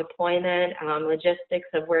about deployment, logistics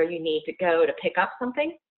of where you need to go to pick up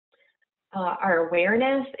something. Our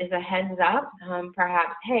awareness is a heads up,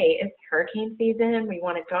 perhaps, hey, it's hurricane season. We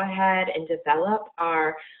want to go ahead and develop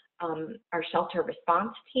our shelter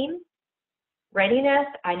response team. Readiness,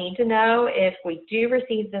 I need to know if we do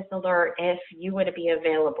receive this alert, if you would be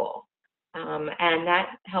available. And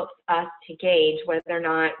that helps us to gauge whether or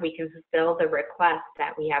not we can fulfill the request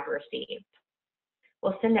that we have received.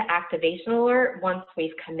 We'll send an activation alert once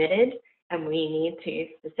we've committed and we need to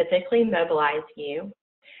specifically mobilize you.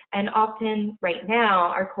 And often right now,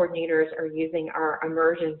 our coordinators are using our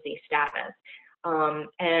emergency status.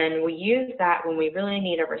 And we use that when we really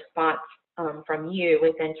need a response from you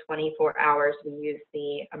within 24 hours. We use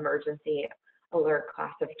the emergency alert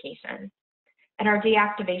classification. And our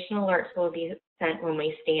deactivation alerts will be sent when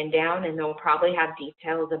we stand down, and they'll probably have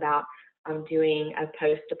details about doing a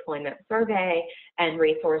post-deployment survey and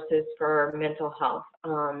resources for mental health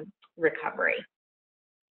recovery.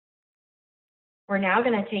 We're now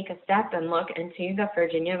going to take a step and look into the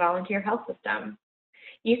Virginia Volunteer Health System.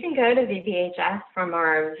 You can go to VVHS from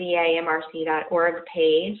our vamrc.org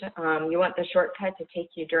page. You want the shortcut to take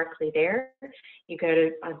you directly there. You go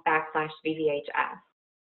to /VVHS.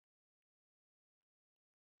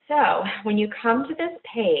 So when you come to this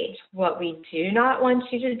page, what we do not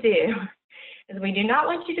want you to do is we do not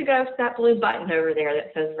want you to go to that blue button over there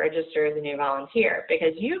that says register as a new volunteer,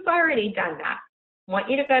 because you've already done that. I want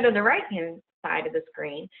you to go to the right-hand side of the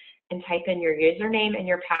screen and type in your username and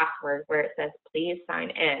your password where it says please sign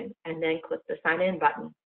in, and then click the sign in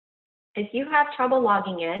button. If you have trouble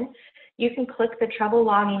logging in, you can click the trouble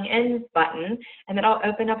logging in button, and then I'll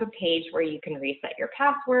open up a page where you can reset your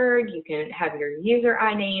password, you can have your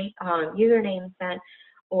username sent,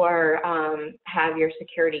 or have your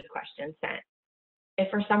security question sent. If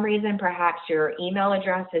for some reason perhaps your email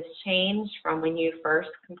address has changed from when you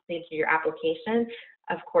first completed your application,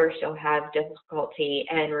 of course you'll have difficulty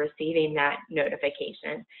in receiving that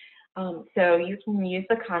notification. So you can use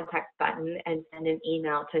the contact button and send an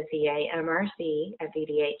email to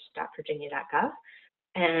vamrc@vdh.virginia.gov,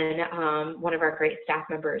 and one of our great staff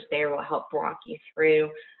members there will help walk you through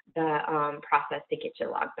the process to get you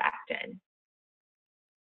logged back in.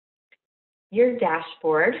 Your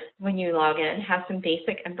dashboard, when you log in, has some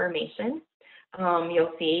basic information.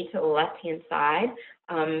 You'll see to the left-hand side,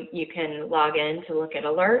 you can log in to look at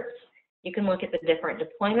alerts. You can look at the different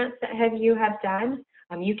deployments that you have done.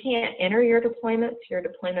 You can't enter your deployments. Your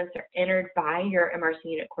deployments are entered by your MRC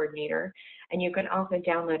unit coordinator, and you can also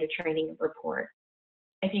download a training report.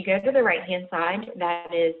 If you go to the right-hand side,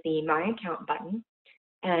 that is the My Account button,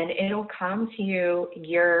 and it'll come to your,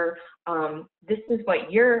 this is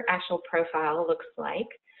what your actual profile looks like.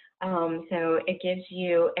 So it gives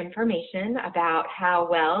you information about how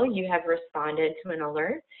well you have responded to an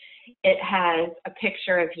alert. It has a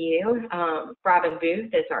picture of you. Robin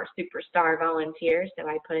Booth is our superstar volunteer, so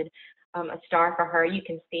I put a star for her. You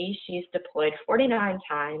can see she's deployed 49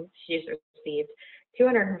 times. She's received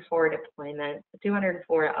 204 deployments,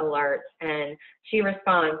 204 alerts, and she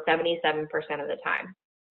responds 77% of the time.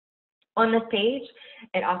 On this page,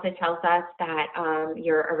 it also tells us that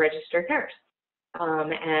you're a registered nurse.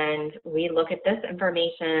 And we look at this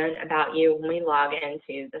information about you when we log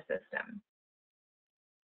into the system.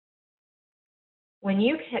 When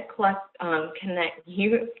you click on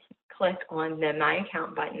the My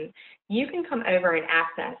Account button, you can come over and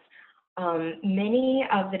access many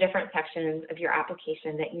of the different sections of your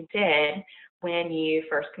application that you did when you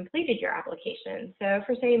first completed your application. So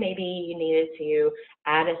for say maybe you needed to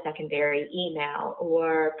add a secondary email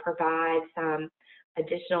or provide some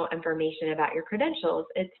additional information about your credentials,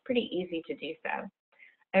 it's pretty easy to do so.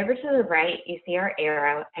 Over to the right, you see our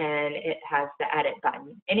arrow and it has the edit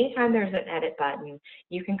button. Anytime there's an edit button,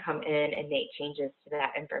 you can come in and make changes to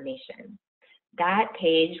that information. That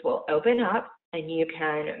page will open up and you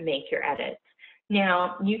can make your edits.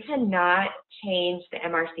 Now, you cannot change the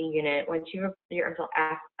MRC unit. Once your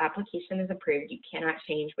application is approved, you cannot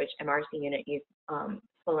change which MRC unit you've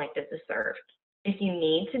selected to serve. If you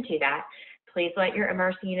need to do that, please let your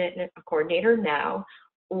MRC unit coordinator know,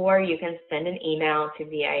 or you can send an email to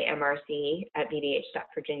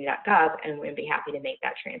vamrc@vdh.virginia.gov, and we'd be happy to make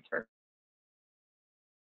that transfer.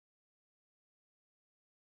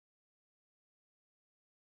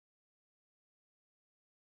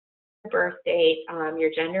 Birth date, your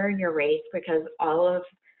gender, and your race, because all of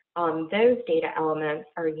those data elements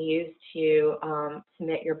are used to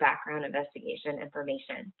submit your background investigation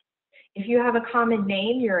information. If you have a common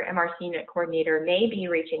name, your MRC unit coordinator may be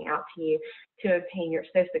reaching out to you to obtain your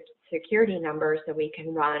Social Security number so we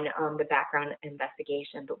can run the background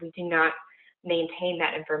investigation, but we do not maintain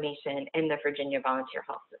that information in the Virginia Volunteer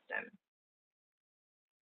Health System.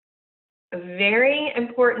 A very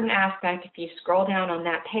important aspect, if you scroll down on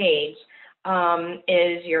that page,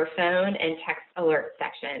 is your phone and text alert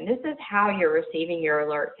section. This is how you're receiving your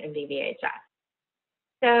alerts in VVHS.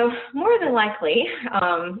 So more than likely,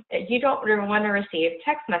 you don't want to receive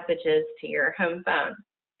text messages to your home phone.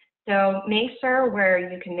 So make sure where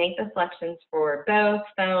you can make the selections for both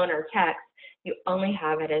phone or text, you only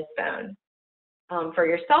have it as phone. For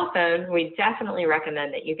your cell phone, we definitely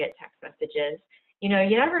recommend that you get text messages. You know,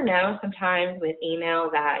 you never know sometimes with email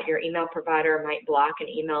that your email provider might block an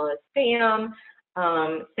email as spam.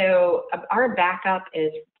 So our backup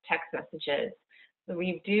is text messages.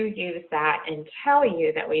 We do use that and tell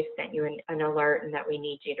you that we've sent you an alert and that we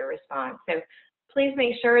need you to respond. So please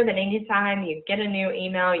make sure that anytime you get a new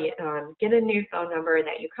email, you get a new phone number,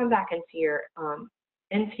 that you come back into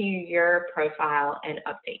your profile and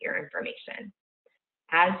update your information.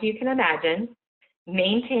 As you can imagine,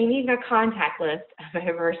 maintaining a contact list of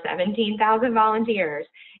over 17,000 volunteers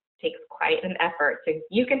takes quite an effort. So if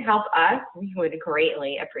you can help us, we would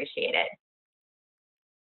greatly appreciate it.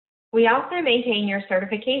 We also maintain your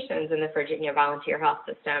certifications in the Virginia Volunteer Health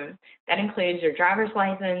System. That includes your driver's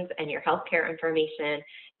license and your healthcare information,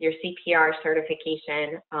 your CPR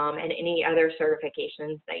certification, and any other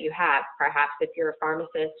certifications that you have. Perhaps if you're a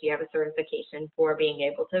pharmacist, you have a certification for being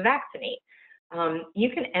able to vaccinate. You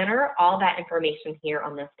can enter all that information here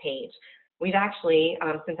on this page. We've actually,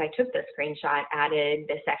 since I took this screenshot, added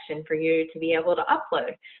the section for you to be able to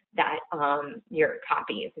upload that, your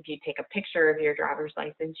copies. If you take a picture of your driver's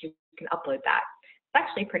license, you can upload that. It's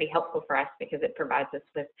actually pretty helpful for us because it provides us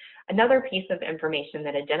with another piece of information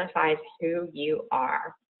that identifies who you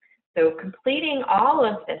are. So completing all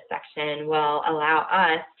of this section will allow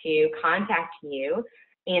us to contact you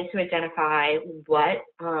and to identify what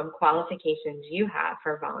qualifications you have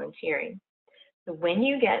for volunteering. So when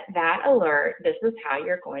you get that alert, this is how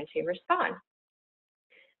you're going to respond.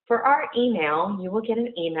 For our email, you will get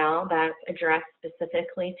an email that's addressed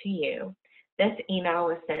specifically to you. This email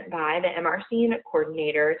was sent by the MRC unit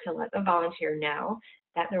coordinator to let the volunteer know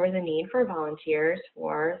that there was a need for volunteers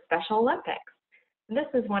for Special Olympics. And this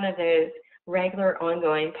is one of those regular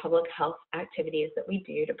ongoing public health activities that we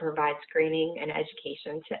do to provide screening and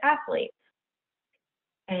education to athletes.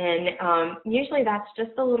 And usually that's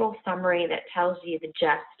just a little summary that tells you the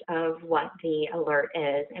gist of what the alert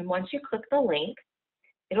is. And once you click the link,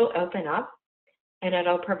 it'll open up and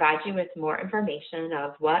it'll provide you with more information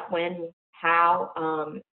of what, when, how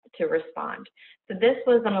to respond. So this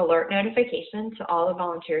was an alert notification to all the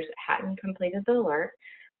volunteers that hadn't completed the alert.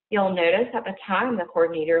 You'll notice at the time the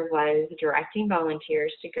coordinator was directing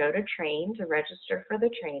volunteers to go to train, to register for the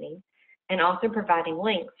training, and also providing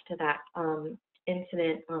links to that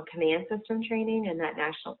incident command system training and that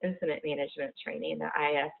national incident management training, the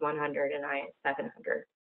IS 100 and IS 700.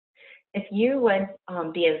 If you would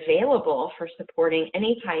be available for supporting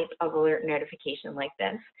any type of alert notification like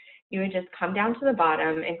this, you would just come down to the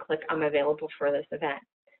bottom and click I'm available for this event.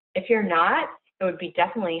 If you're not, it would be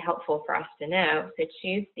definitely helpful for us to know, so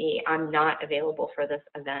choose the I'm not available for this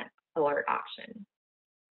event alert option.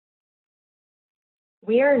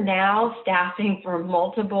 We are now staffing for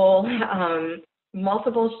multiple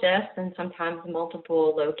shifts and sometimes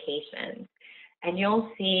multiple locations. And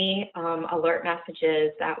you'll see alert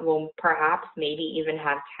messages that will perhaps maybe even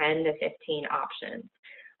have 10 to 15 options.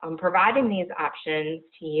 Providing these options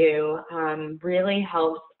to you really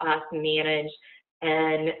helps us manage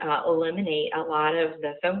and eliminate a lot of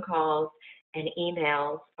the phone calls and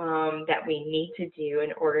emails that we need to do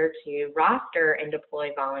in order to roster and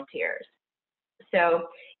deploy volunteers. So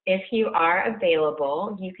if you are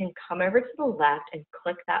available, you can come over to the left and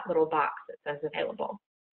click that little box that says available.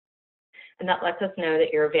 And that lets us know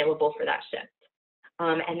that you're available for that shift.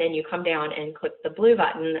 And then you come down and click the blue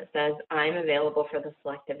button that says I'm available for the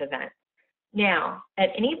selective event. Now, at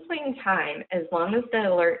any point in time, as long as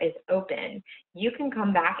the alert is open, you can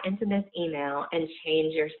come back into this email and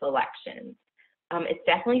change your selections. It's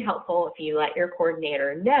definitely helpful if you let your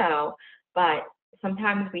coordinator know, but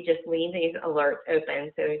sometimes we just leave these alerts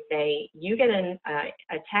open. So say you get a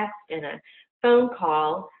text and a phone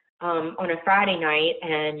call on a Friday night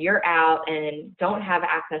and you're out and don't have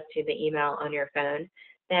access to the email on your phone,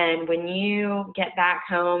 then when you get back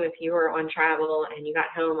home, if you were on travel and you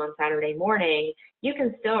got home on Saturday morning, you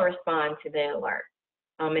can still respond to the alert.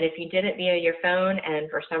 And if you did it via your phone and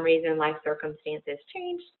for some reason life circumstances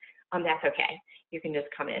changed, that's okay. You can just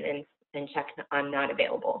come in and check I'm not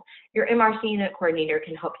available. Your MRC unit coordinator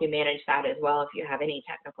can help you manage that as well if you have any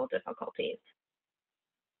technical difficulties.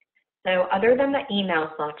 So other than the email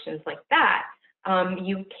selections like that,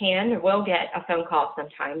 you will get a phone call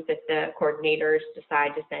sometimes if the coordinators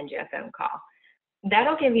decide to send you a phone call.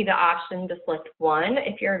 That'll give you the option to select 1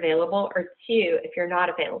 if you're available or 2 if you're not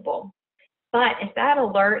available. But if that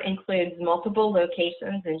alert includes multiple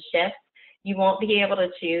locations and shifts, you won't be able to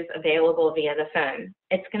choose available via the phone.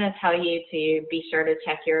 It's going to tell you to be sure to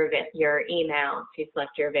check your email to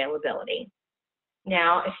select your availability.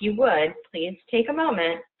 Now, if you would, please take a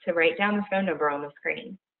moment to write down the phone number on the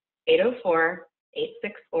screen,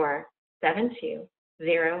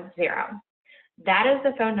 804-864-7200. That is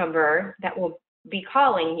the phone number that will be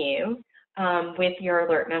calling you with your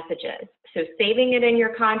alert messages. So saving it in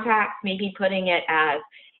your contacts, maybe putting it as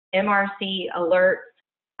MRC alerts,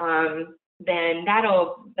 then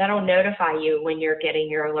that'll notify you when you're getting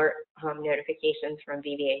your alert notifications from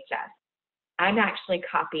VVHS. I'm actually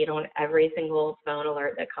copied on every single phone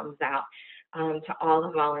alert that comes out to all the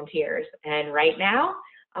volunteers. And right now,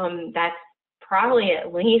 that's probably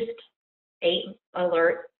at least 8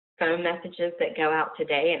 alert phone messages that go out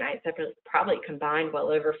today, and I probably combined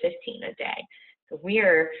well over 15 a day. So we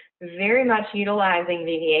are very much utilizing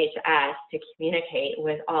VVHS to communicate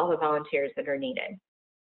with all the volunteers that are needed.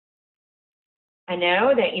 I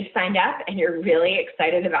know that you signed up and you're really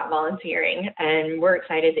excited about volunteering, and we're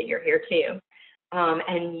excited that you're here too.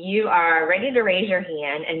 And you are ready to raise your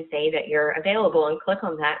hand and say that you're available and click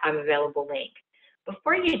on that I'm available link.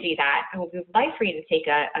 Before you do that, I would like for you to take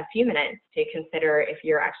a few minutes to consider if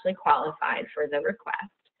you're actually qualified for the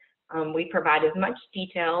request. We provide as much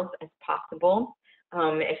details as possible.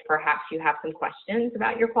 If perhaps you have some questions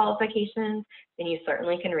about your qualifications, then you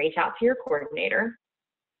certainly can reach out to your coordinator.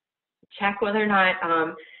 Check whether or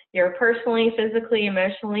not you're personally, physically,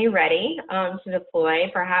 emotionally ready to deploy.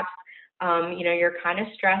 Perhaps you're kind of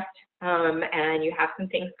stressed and you have some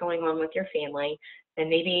things going on with your family, then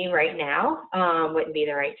maybe right now wouldn't be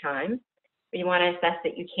the right time. But you want to assess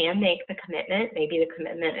that you can make the commitment. Maybe the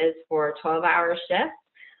commitment is for 12-hour shifts.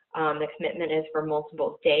 The commitment is for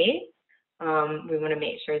multiple days. We want to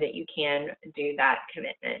make sure that you can do that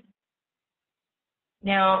commitment.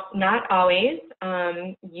 Now, not always.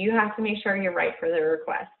 You have to make sure you're right for the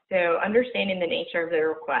request. So understanding the nature of the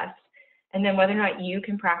request, and then whether or not you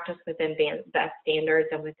can practice within best standards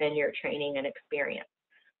and within your training and experience.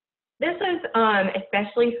 This is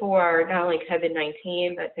especially for not only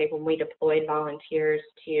COVID-19, but say when we deployed volunteers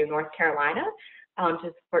to North Carolina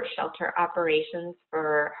to support shelter operations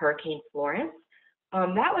for Hurricane Florence.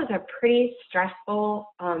 That was a pretty stressful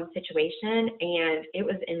situation, and it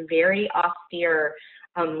was in very austere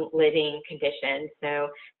living conditions. So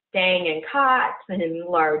staying in cots in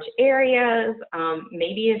large areas.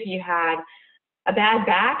 Maybe if you had a bad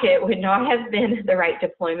back, it would not have been the right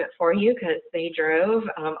deployment for you because they drove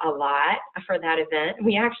a lot for that event.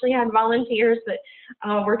 We actually had volunteers that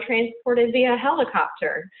were transported via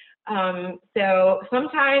helicopter. So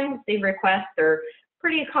sometimes the requests are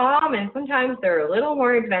pretty calm and sometimes they're a little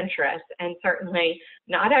more adventurous, and certainly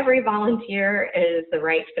not every volunteer is the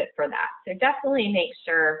right fit for that. So definitely make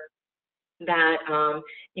sure that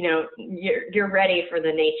you know, you're ready for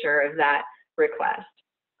the nature of that request.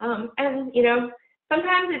 And you know,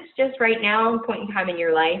 sometimes it's just right now, point in time in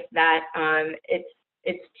your life that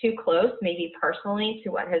it's too close, maybe personally, to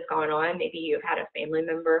what has gone on. Maybe you've had a family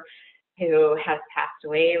member who has passed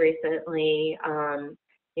away recently,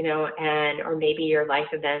 you know, or maybe your life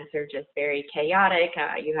events are just very chaotic.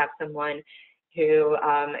 You have someone who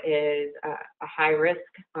is a high risk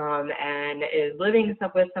and is living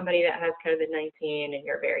with somebody that has COVID-19, and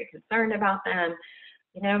you're very concerned about them.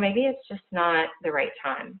 You know, maybe it's just not the right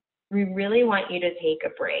time. We really want you to take a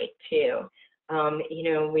break too. You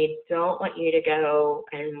know, we don't want you to go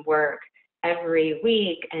and work every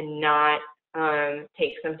week and not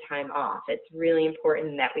take some time off. It's really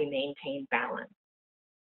important that we maintain balance.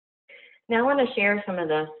 Now I want to share some of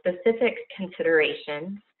the specific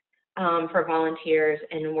considerations for volunteers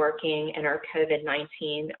in working in our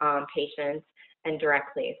COVID-19 patients and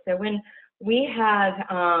directly. So when we have,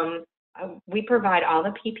 we provide all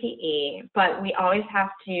the PPE, but we always have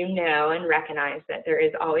to know and recognize that there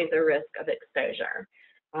is always a risk of exposure.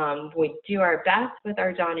 We do our best with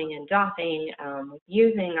our donning and doffing,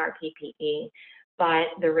 using our PPE, but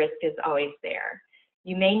the risk is always there.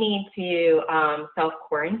 You may need to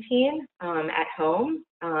self-quarantine at home.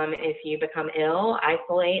 If you become ill,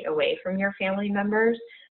 isolate away from your family members.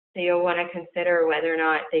 So you'll want to consider whether or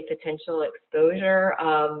not the potential exposure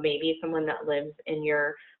of maybe someone that lives in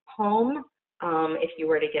your home, if you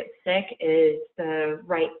were to get sick, is the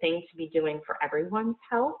right thing to be doing for everyone's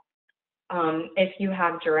health. If you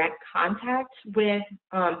have direct contact with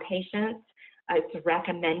patients, it's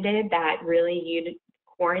recommended that really you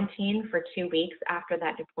quarantine for 2 weeks after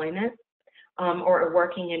that deployment, or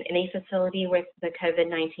working in any facility with the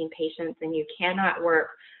COVID-19 patients, and you cannot work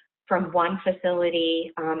from one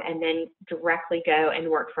facility and then directly go and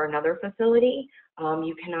work for another facility.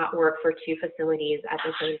 You cannot work for 2 facilities at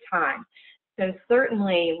the same time. So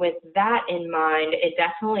certainly with that in mind, it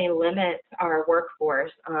definitely limits our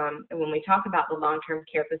workforce. And when we talk about the long-term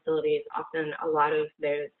care facilities, often a lot of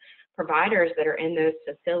those providers that are in those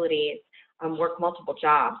facilities work multiple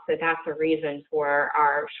jobs. So that's a reason for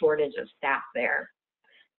our shortage of staff there.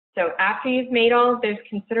 So after you've made all of those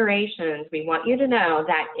considerations, we want you to know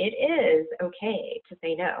that it is okay to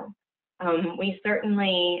say no. We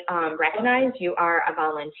certainly recognize you are a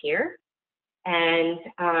volunteer, and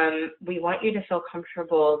we want you to feel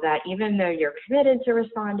comfortable that even though you're committed to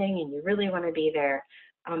responding and you really want to be there,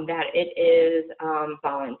 that it is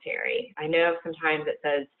voluntary. I know sometimes it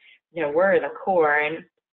says, you know, we're the Corps, and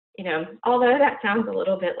you know, although that sounds a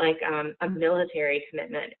little bit like a military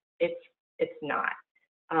commitment, it's not.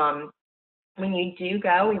 When you do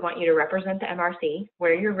go, we want you to represent the MRC,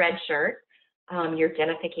 wear your red shirt, your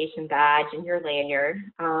identification badge, and your lanyard,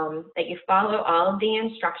 that you follow all of the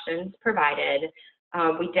instructions provided.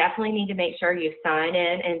 We definitely need to make sure you sign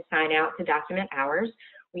in and sign out to document hours.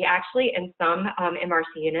 We actually, in some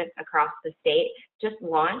MRC units across the state, just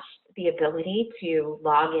launched the ability to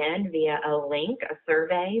log in via a link, a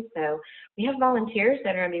survey. So we have volunteers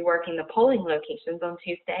that are going to be working the polling locations on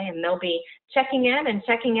Tuesday, and they'll be checking in and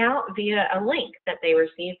checking out via a link that they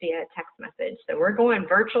received via text message. So we're going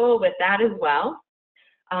virtual with that as well.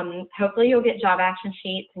 Hopefully you'll get job action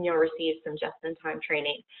sheets and you'll receive some just-in-time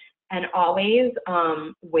training. And always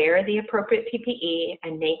wear the appropriate PPE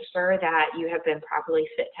and make sure that you have been properly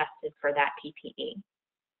fit tested for that PPE.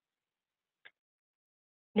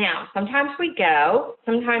 Now, sometimes we go,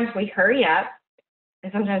 sometimes we hurry up,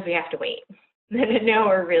 and sometimes we have to wait. I know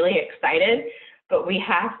we're really excited, but we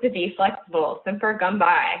have to be flexible, semper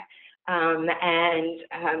gumbai,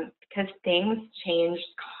 because things change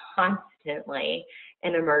constantly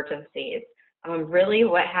in emergencies. Really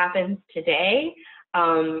what happens today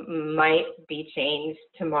might be changed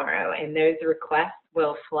tomorrow, and those requests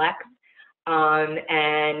will flex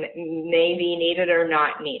and may be needed or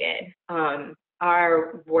not needed.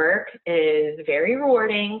 Our work is very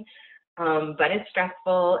rewarding, but it's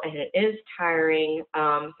stressful and it is tiring.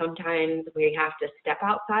 Sometimes we have to step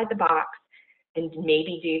outside the box and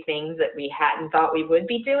maybe do things that we hadn't thought we would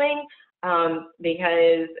be doing,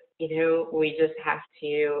 because, you know, we just have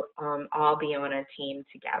to all be on a team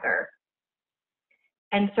together.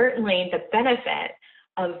 And certainly the benefit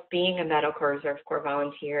of being a Medical Reserve Corps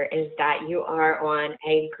volunteer is that you are on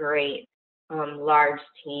a great large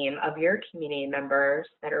team of your community members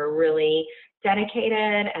that are really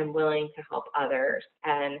dedicated and willing to help others.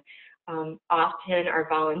 And often our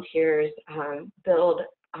volunteers build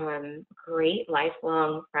great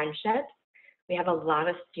lifelong friendships. We have a lot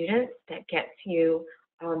of students that get to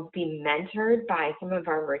be mentored by some of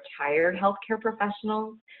our retired healthcare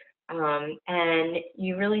professionals. And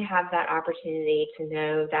you really have that opportunity to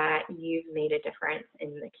know that you've made a difference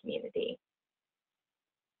in the community.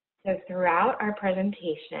 So throughout our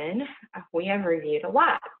presentation, we have reviewed a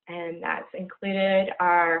lot, and that's included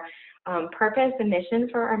our purpose and mission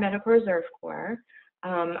for our Medical Reserve Corps,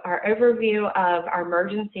 our overview of our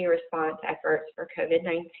emergency response efforts for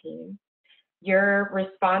COVID-19, your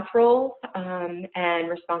response roles and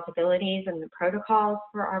responsibilities and the protocols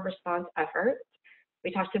for our response efforts.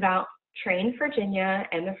 We talked about Train Virginia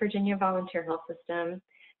and the Virginia Volunteer Health System,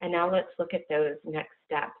 and now let's look at those next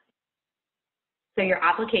steps. So your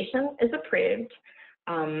application is approved.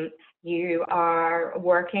 You are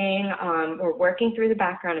working, we're working through the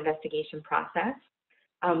background investigation process.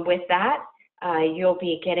 With that, you'll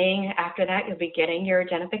be getting, after that, you'll be getting your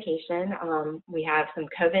identification. We have some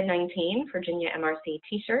COVID-19 Virginia MRC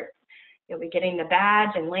t-shirts. You'll be getting the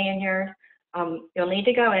badge and lanyard. You'll need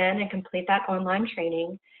to go in and complete that online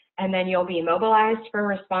training, and then you'll be mobilized for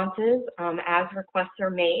responses as requests are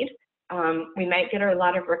made. We might get a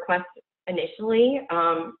lot of requests initially,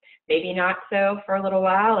 maybe not so for a little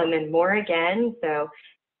while, and then more again. So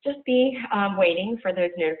just be waiting for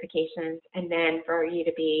those notifications, and then for you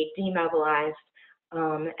to be demobilized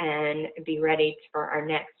and be ready for our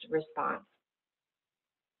next response.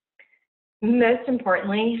 Most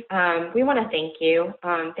importantly, we want to thank you.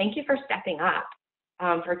 Thank you for stepping up,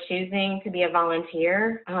 for choosing to be a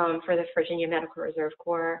volunteer for the Virginia Medical Reserve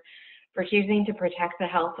Corps, for choosing to protect the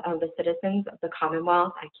health of the citizens of the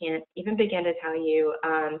Commonwealth. I can't even begin to tell you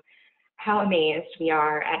how amazed we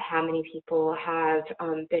are at how many people have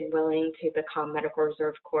been willing to become Medical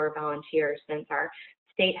Reserve Corps volunteers since our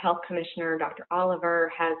State Health Commissioner, Dr.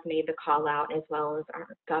 Oliver, has made the call out, as well as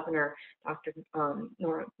our Governor, Dr.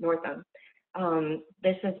 Northam.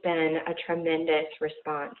 This has been a tremendous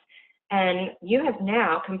response. And you have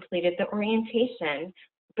now completed the orientation,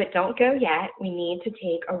 but don't go yet. We need to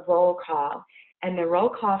take a roll call. And the roll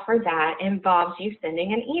call for that involves you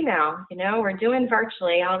sending an email. You know, we're doing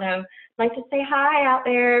virtually, although I'd like to say hi out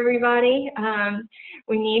there, everybody.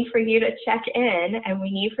 We need for you to check in, and we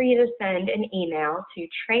need for you to send an email to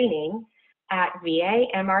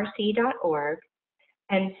training@vamrc.org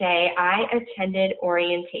and say, I attended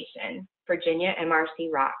orientation, Virginia MRC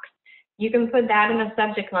rocks. You can put that in the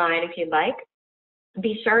subject line if you'd like.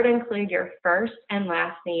 Be sure to include your first and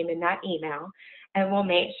last name in that email, and we'll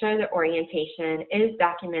make sure the orientation is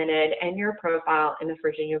documented in your profile in the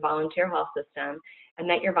Virginia Volunteer Health System, and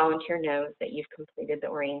that your volunteer knows that you've completed the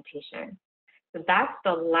orientation. So that's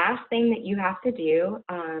the last thing that you have to do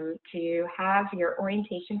to have your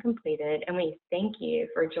orientation completed, and we thank you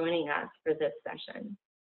for joining us for this session.